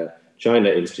 China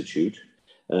Institute,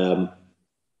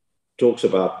 points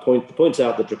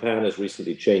out that Japan has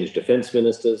recently changed defense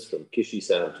ministers from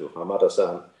Kishi-san to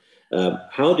Hamada-san.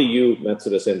 How do you,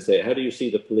 Matsuda Sensei, how do you see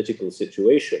the political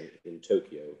situation in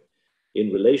Tokyo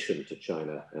in relation to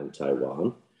China and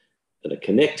Taiwan? And a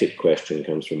connected question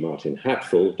comes from Martin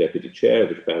Hatfull, Deputy Chair of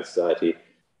the Japan Society,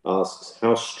 asks,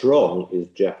 how strong is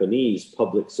Japanese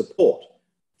public support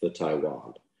for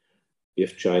Taiwan?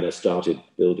 If China started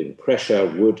building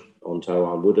pressure on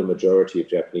Taiwan, would a majority of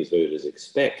Japanese voters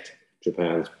expect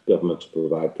Japan's government to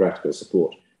provide practical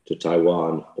support to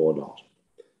Taiwan or not?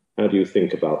 How do you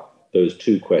think about those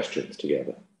 2 questions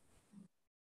together?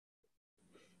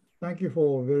 Thank you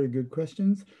for very good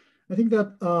questions. I think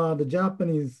that the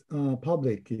Japanese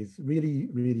public is really,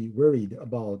 really worried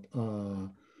about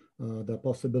the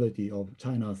possibility of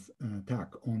China's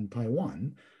attack on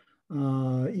Taiwan.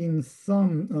 In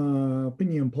some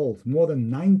opinion polls, more than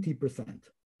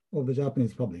 90% of the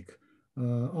Japanese public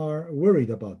are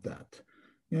worried about that.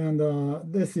 And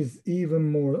this is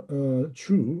even more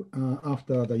true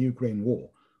after the Ukraine war.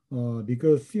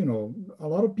 Because, a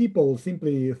lot of people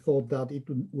simply thought that it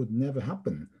would never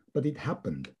happen, but it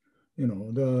happened,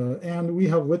 and we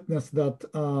have witnessed that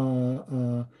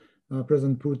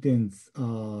President Putin's,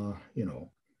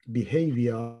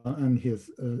 behavior and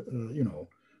his,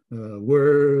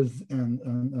 words and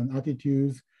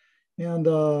attitudes. And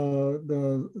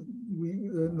the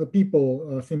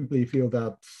people simply feel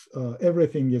that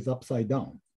everything is upside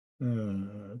down.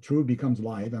 True becomes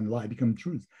lie, and lie becomes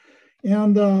truth.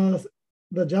 And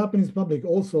the Japanese public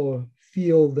also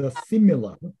feel the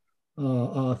similar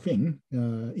thing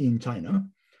in China.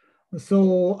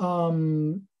 So,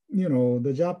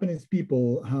 the Japanese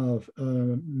people have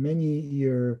many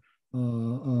year,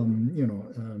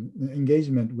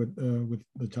 engagement with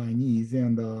the Chinese,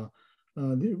 and the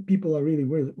people are really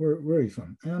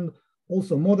worrisome. And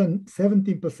also, more than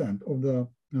 70% of the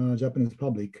Japanese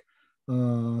public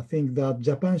think that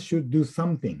Japan should do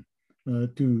something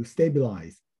to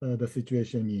stabilize the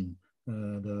situation in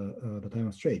the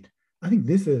Taiwan Strait. I think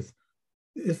this is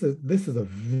a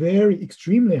very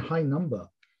extremely high number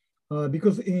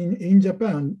because in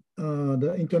Japan,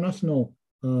 the international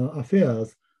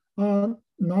affairs are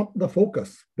not the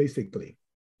focus, basically.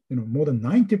 More than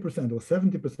 90% or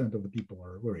 70% of the people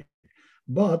are worried.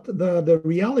 But the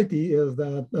reality is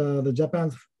that the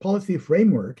Japan's policy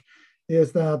framework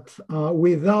is that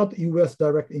without US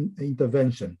direct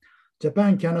intervention,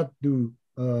 Japan cannot do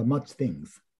much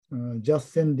things.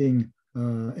 Just sending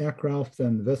aircrafts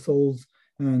and vessels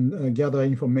and gather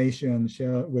information,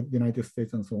 share with the United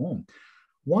States and so on.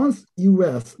 Once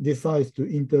US decides to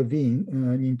intervene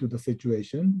into the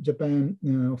situation, Japan,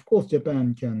 of course,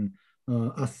 Japan can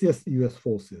assist US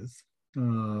forces,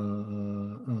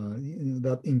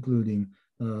 that including,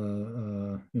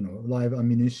 live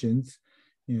ammunitions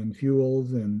and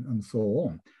fuels and so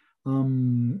on.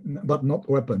 But not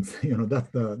weapons. That's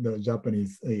the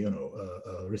Japanese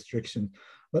restriction.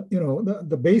 But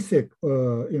the basic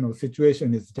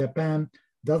situation is Japan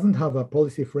doesn't have a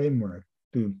policy framework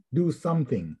to do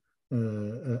something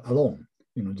alone.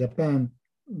 Japan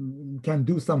can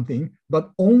do something,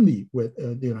 but only with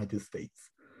the United States.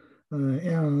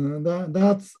 And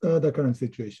that's the current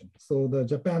situation. So the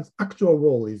Japan's actual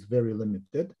role is very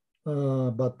limited,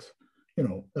 but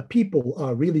the people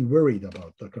are really worried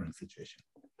about the current situation.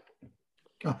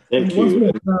 Thank you. Once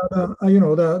more,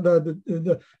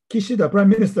 the Kishida Prime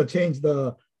Minister changed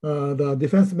the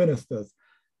defense ministers,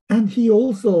 and he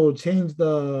also changed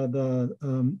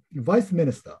the vice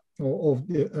minister of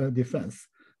the defense,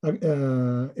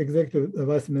 executive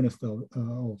vice minister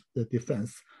of the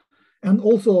defense, and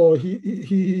also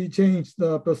he changed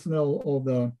the personnel of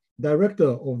the director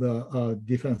of the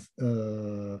defense.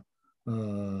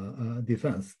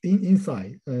 Defense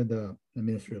inside the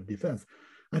Ministry of Defense.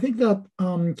 I think that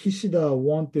Kishida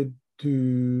wanted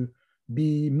to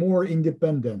be more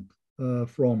independent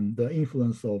from the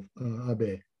influence of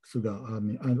Abe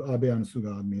and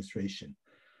Suga administration.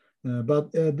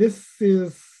 But this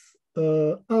is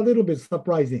a little bit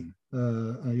surprising,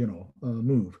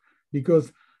 move,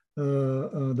 because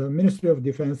the Ministry of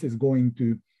Defense is going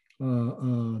to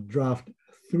draft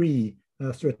 3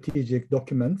 strategic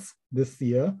documents this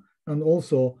year, and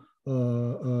also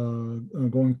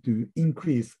going to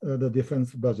increase the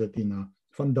defense budget in a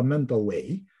fundamental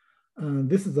way. And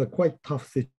this is a quite tough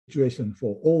situation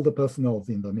for all the personnel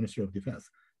in the Ministry of Defense.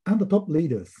 And the top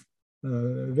leaders,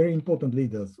 very important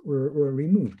leaders, were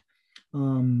removed.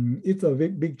 It's a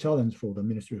big challenge for the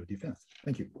Ministry of Defense.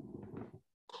 Thank you.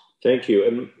 Thank you.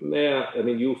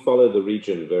 And you follow the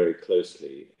region very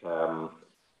closely.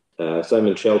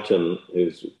 Simon Shelton,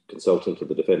 who's consultant to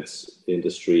the defense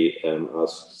industry,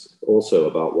 asks also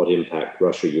about what impact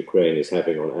Russia-Ukraine is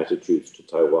having on attitudes to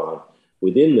Taiwan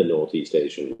within the Northeast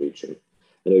Asian region.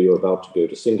 I know you're about to go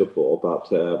to Singapore,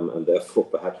 but and therefore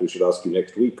perhaps we should ask you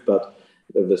next week. But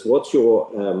what's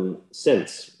your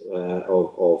sense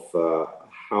of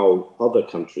how other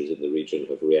countries in the region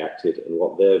have reacted and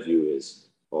what their view is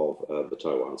of the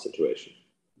Taiwan situation?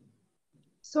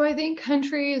 So I think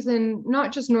countries in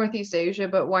not just Northeast Asia,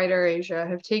 but wider Asia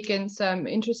have taken some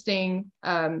interesting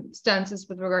stances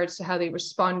with regards to how they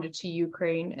responded to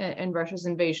Ukraine and Russia's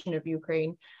invasion of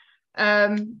Ukraine.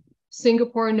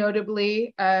 Singapore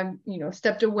notably,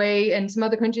 stepped away, and some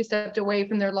other countries stepped away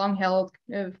from their long-held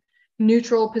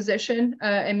neutral position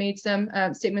and made some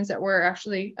statements that were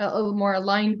actually a little more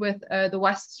aligned with the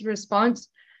West's response.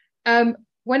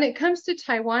 When it comes to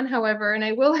Taiwan, however, and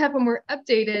I will have a more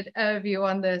updated view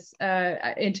on this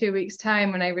in 2 weeks'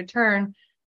 time when I return,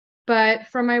 but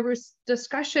from my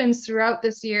discussions throughout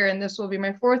this year, and this will be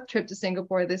my 4th trip to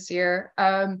Singapore this year,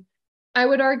 I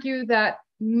would argue that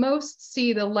most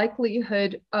see the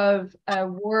likelihood of a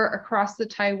war across the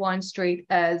Taiwan Strait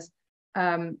as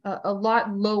a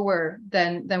lot lower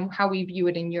than how we view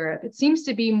it in Europe. It seems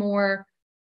to be more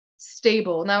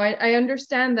stable. Now, I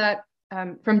understand that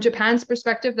from Japan's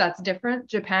perspective, that's different.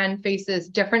 Japan faces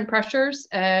different pressures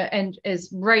and is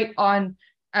right on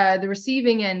the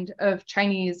receiving end of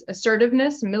Chinese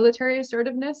assertiveness, military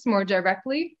assertiveness more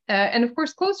directly, and of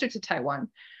course closer to Taiwan.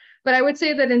 But I would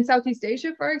say that in Southeast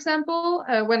Asia, for example,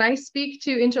 when I speak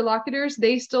to interlocutors,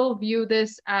 they still view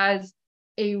this as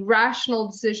a rational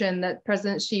decision that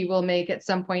President Xi will make at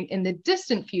some point in the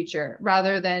distant future,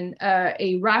 rather than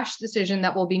a rash decision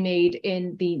that will be made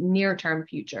in the near-term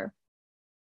future.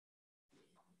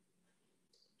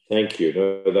 Thank you.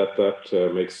 No, that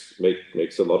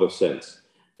makes a lot of sense.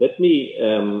 Let me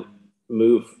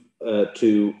move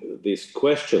to these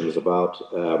questions about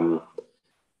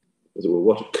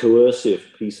what coercive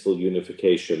peaceful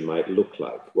unification might look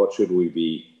like. What should we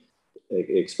be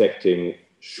expecting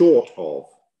short of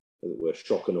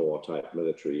shock and awe type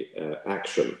military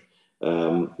action?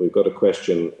 We've got a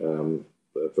question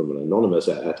from an anonymous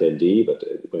attendee, but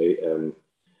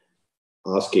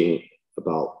asking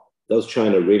about, does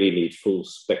China really need full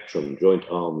spectrum joint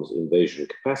arms invasion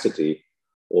capacity,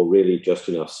 or really just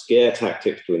enough scare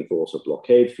tactics to enforce a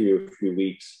blockade for a few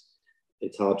weeks?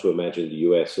 It's hard to imagine the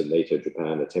US and later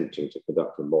Japan attempting to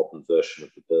conduct a modern version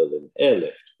of the Berlin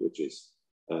airlift, which is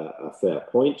a fair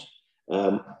point.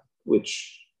 And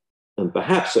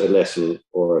perhaps a lesson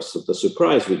or the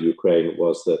surprise with Ukraine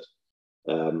was that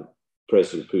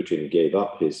President Putin gave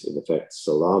up his, in effect,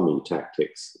 salami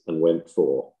tactics and went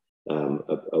for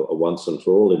a once and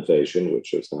for all invasion, which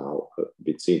has now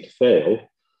been seen to fail.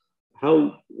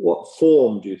 What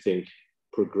form do you think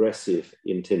progressive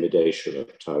intimidation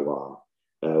of Taiwan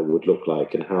would look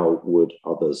like, and how would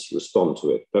others respond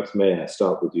to it? Perhaps may I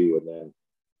start with you and then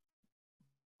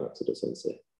Matsuda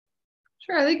Sensei.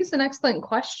 Sure, I think it's an excellent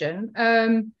question.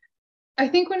 I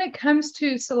think when it comes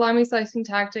to salami slicing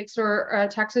tactics or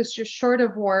tactics just short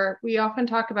of war, we often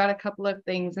talk about a couple of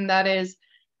things, and that is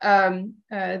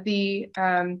the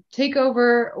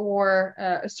takeover or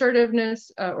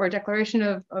assertiveness or declaration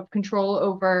of control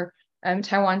over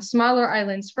Taiwan's smaller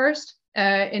islands first,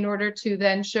 in order to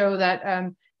then show that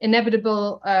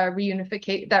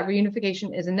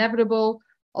reunification is inevitable.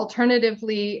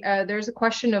 Alternatively, there's a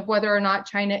question of whether or not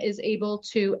China is able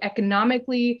to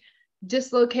economically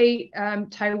dislocate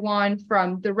Taiwan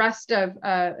from the rest of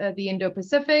the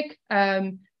Indo-Pacific.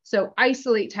 So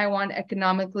isolate Taiwan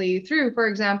economically through, for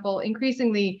example,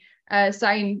 increasingly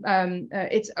sign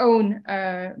its own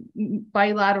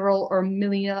bilateral or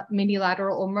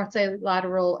minilateral or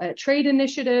multilateral trade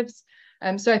initiatives.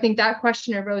 So I think that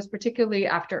question arose particularly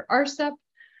after RCEP.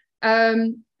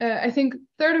 I think,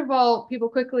 third of all, people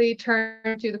quickly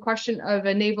turn to the question of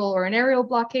a naval or an aerial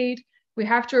blockade. We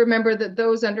have to remember that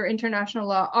those under international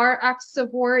law are acts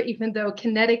of war, even though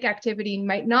kinetic activity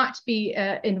might not be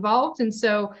involved. And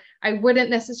so I wouldn't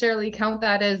necessarily count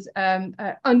that as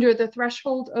under the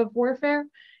threshold of warfare.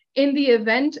 In the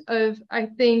event of, I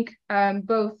think,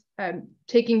 both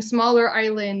taking smaller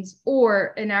islands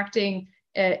or enacting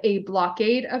a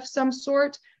blockade of some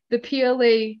sort, the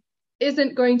PLA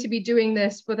isn't going to be doing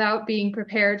this without being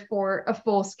prepared for a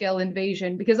full-scale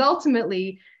invasion, because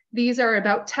ultimately these are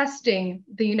about testing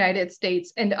the United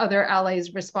States and other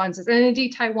allies' responses, and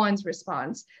indeed Taiwan's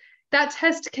response. That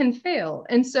test can fail.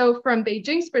 And so from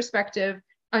Beijing's perspective,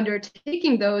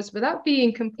 undertaking those without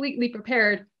being completely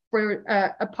prepared for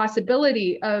a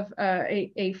possibility of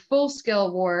a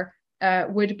full-scale war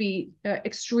would be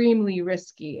extremely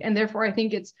risky. And therefore, I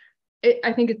think it's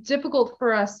difficult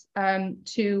for us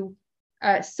to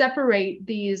separate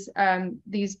these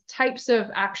types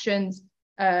of actions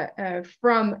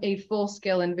from a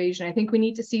full-scale invasion. I think we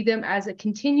need to see them as a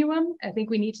continuum. I think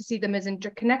we need to see them as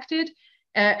interconnected,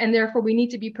 and therefore we need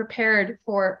to be prepared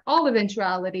for all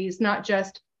eventualities, not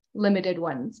just limited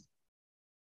ones.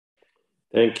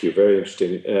 Thank you. Very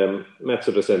interesting.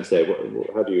 Matsuda Sensei,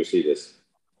 how do you see this?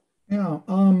 Yeah,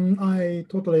 I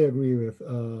totally agree with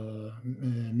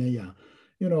Meia.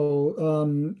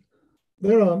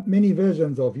 There are many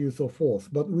versions of use of force,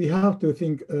 but we have to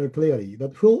think clearly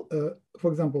that for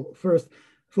example, first,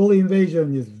 full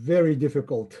invasion is very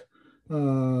difficult.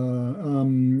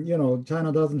 China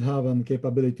doesn't have a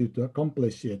capability to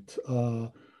accomplish it.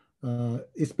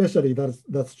 Especially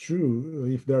that's true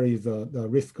if there is the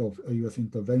risk of U.S.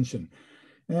 intervention.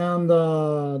 And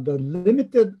the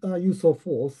limited use of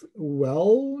force,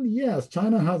 well, yes,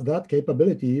 China has that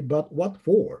capability, but what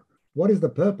for? What is the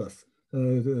purpose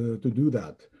to do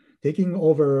that? Taking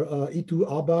over Itu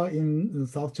Aba in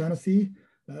South China Sea?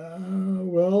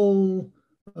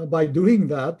 By doing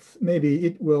that, maybe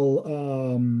it will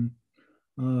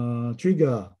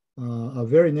trigger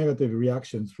very negative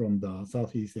reactions from the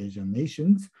Southeast Asian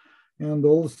nations. and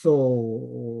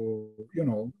also,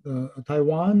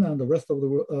 Taiwan and the rest of the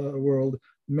world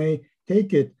may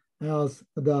take it as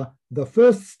the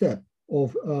first step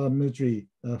of military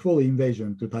full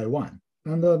invasion to Taiwan,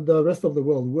 and the rest of the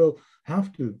world will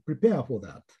have to prepare for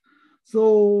that.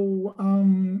 So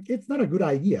it's not a good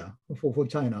idea for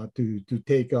China to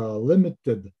take a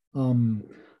limited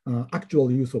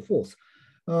actual use of force.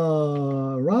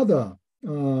 Rather,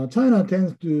 China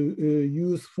tends to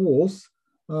use force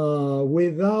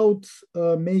without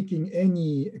making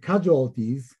any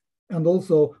casualties, and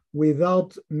also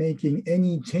without making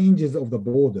any changes of the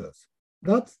borders.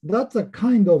 That's a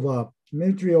kind of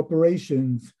military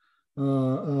operations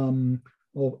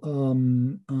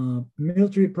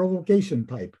military provocation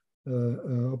type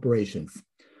operations.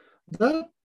 That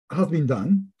has been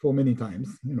done for many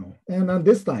times, and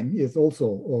this time is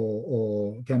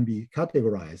also can be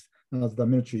categorized as the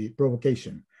military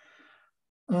provocation.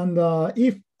 And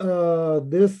if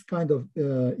this kind of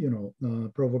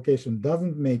provocation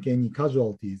doesn't make any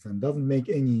casualties and doesn't make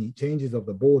any changes of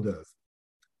the borders,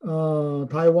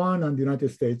 Taiwan and the United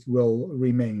States will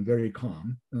remain very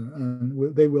calm,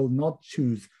 and they will not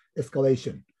choose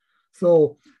escalation.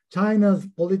 So China's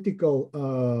political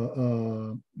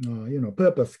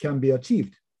purpose can be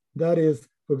achieved. That is,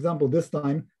 for example, this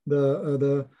time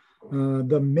the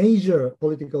major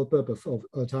political purpose of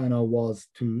China was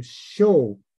to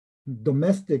show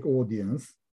domestic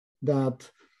audience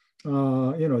that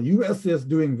U.S. is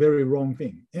doing very wrong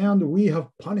thing, and we have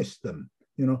punished them.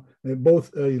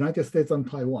 Both United States and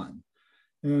Taiwan.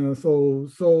 So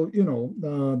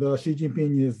the Xi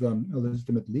Jinping is a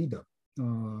legitimate leader.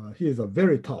 He is a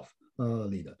very tough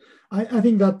leader. I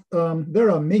think that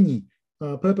there are many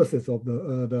purposes of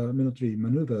the military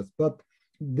maneuvers, but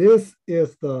this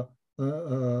is the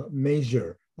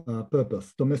major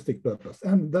purpose, domestic purpose,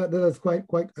 and that is quite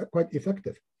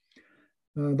effective.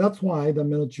 That's why the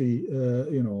military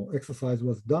exercise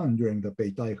was done during the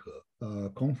Beitaihe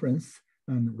conference,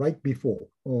 and right before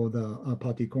the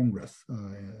party congress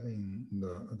in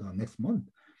the next month.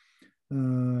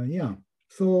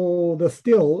 So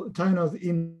still China's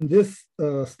in this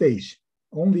stage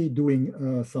only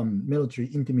doing some military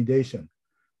intimidation.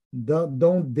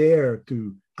 Don't dare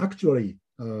to actually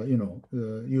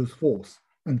use force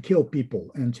and kill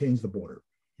people and change the border.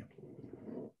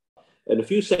 And a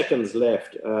few seconds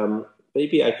left.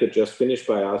 Maybe I could just finish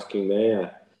by asking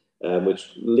Meia,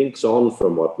 which links on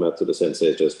from what Matsuda Sensei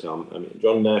has just come. I mean,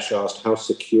 John Nash asked, how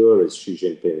secure is Xi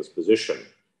Jinping's position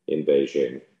in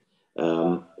Beijing?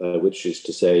 Which is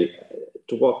to say,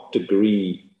 to what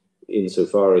degree,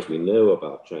 insofar as we know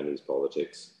about Chinese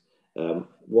politics,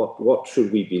 what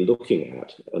should we be looking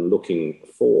at and looking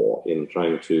for in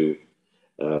trying to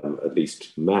at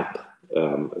least map,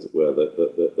 as it were,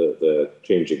 the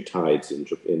changing tides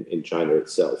in China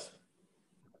itself?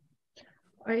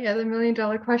 Oh yeah, the $1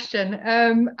 million question.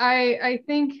 I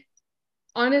think,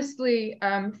 honestly,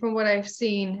 from what I've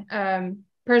seen,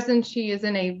 President Xi is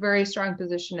in a very strong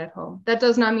position at home. That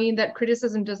does not mean that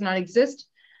criticism does not exist.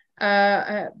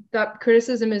 That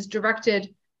criticism is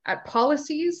directed at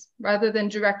policies rather than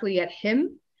directly at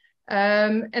him.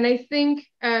 And I think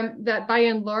that by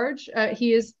and large,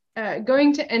 he is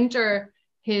going to enter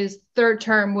his third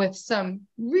term with some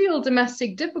real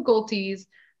domestic difficulties,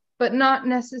 but not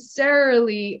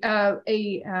necessarily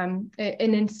an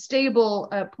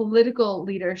unstable political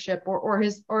leadership or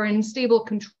unstable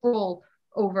control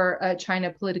over China,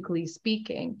 politically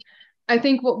speaking. I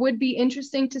think what would be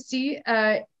interesting to see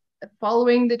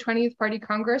following the 20th Party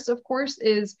Congress, of course,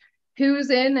 is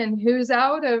who's in and who's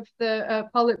out of the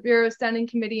Politburo Standing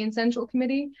Committee and Central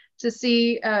Committee, to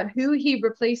see who he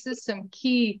replaces, some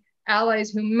key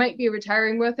allies who might be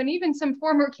retiring with, and even some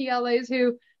former key allies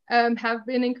who have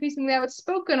been increasingly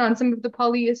outspoken on some of the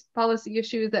policy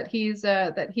issues that he's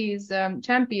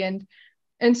championed.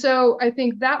 And so I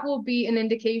think that will be an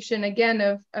indication, again,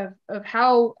 of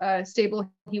how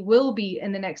stable he will be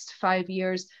in the next 5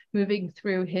 years, moving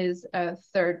through his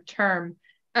third term.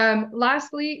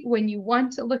 Lastly, when you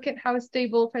want to look at how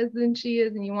stable President Xi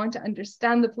is and you want to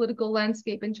understand the political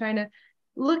landscape in China,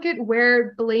 look at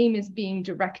where blame is being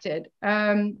directed.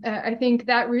 I think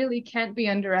that really can't be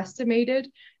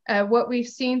underestimated. What we've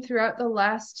seen throughout the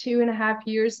last 2.5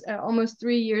 years, almost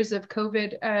 3 years of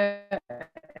COVID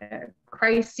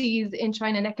crises in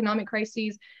China and economic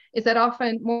crises, is that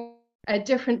often a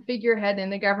different figurehead in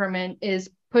the government is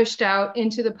pushed out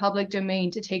into the public domain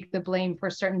to take the blame for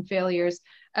certain failures.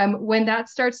 When that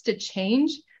starts to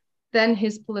change, then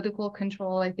his political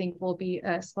control, I think, will be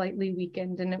slightly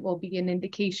weakened, and it will be an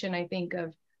indication, I think,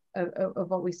 of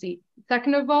what we see.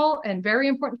 Second of all, and very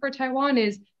important for Taiwan,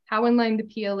 is how in line the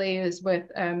PLA is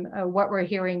with what we're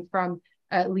hearing from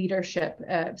leadership,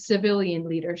 civilian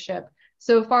leadership.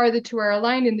 So far, the two are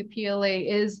aligned, and the PLA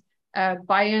is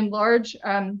by and large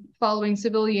following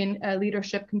civilian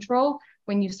leadership control.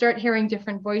 When you start hearing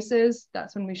different voices,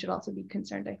 that's when we should also be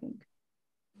concerned, I think.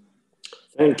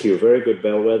 Thank you. Very good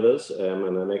bellwethers,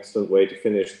 and an excellent way to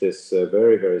finish this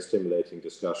very, very stimulating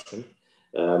discussion.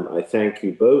 I thank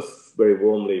you both very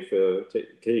warmly for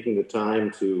taking the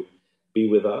time to be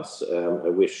with us. I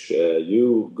wish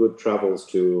you good travels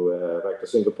back to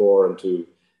Singapore and to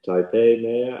Taipei,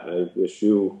 Meia. I wish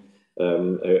you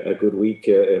a good week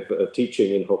of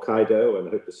teaching in Hokkaido, and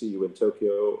I hope to see you in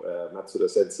Tokyo, Matsuda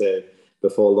Sensei,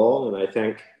 before long. And I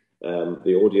thank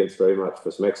the audience very much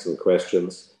for some excellent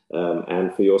questions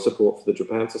and for your support for the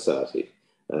Japan Society.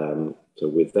 So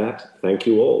with that, thank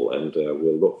you all, and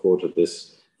we'll look forward to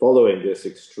following this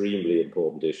extremely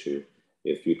important issue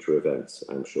in future events,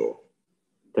 I'm sure.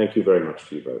 Thank you very much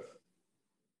to you both.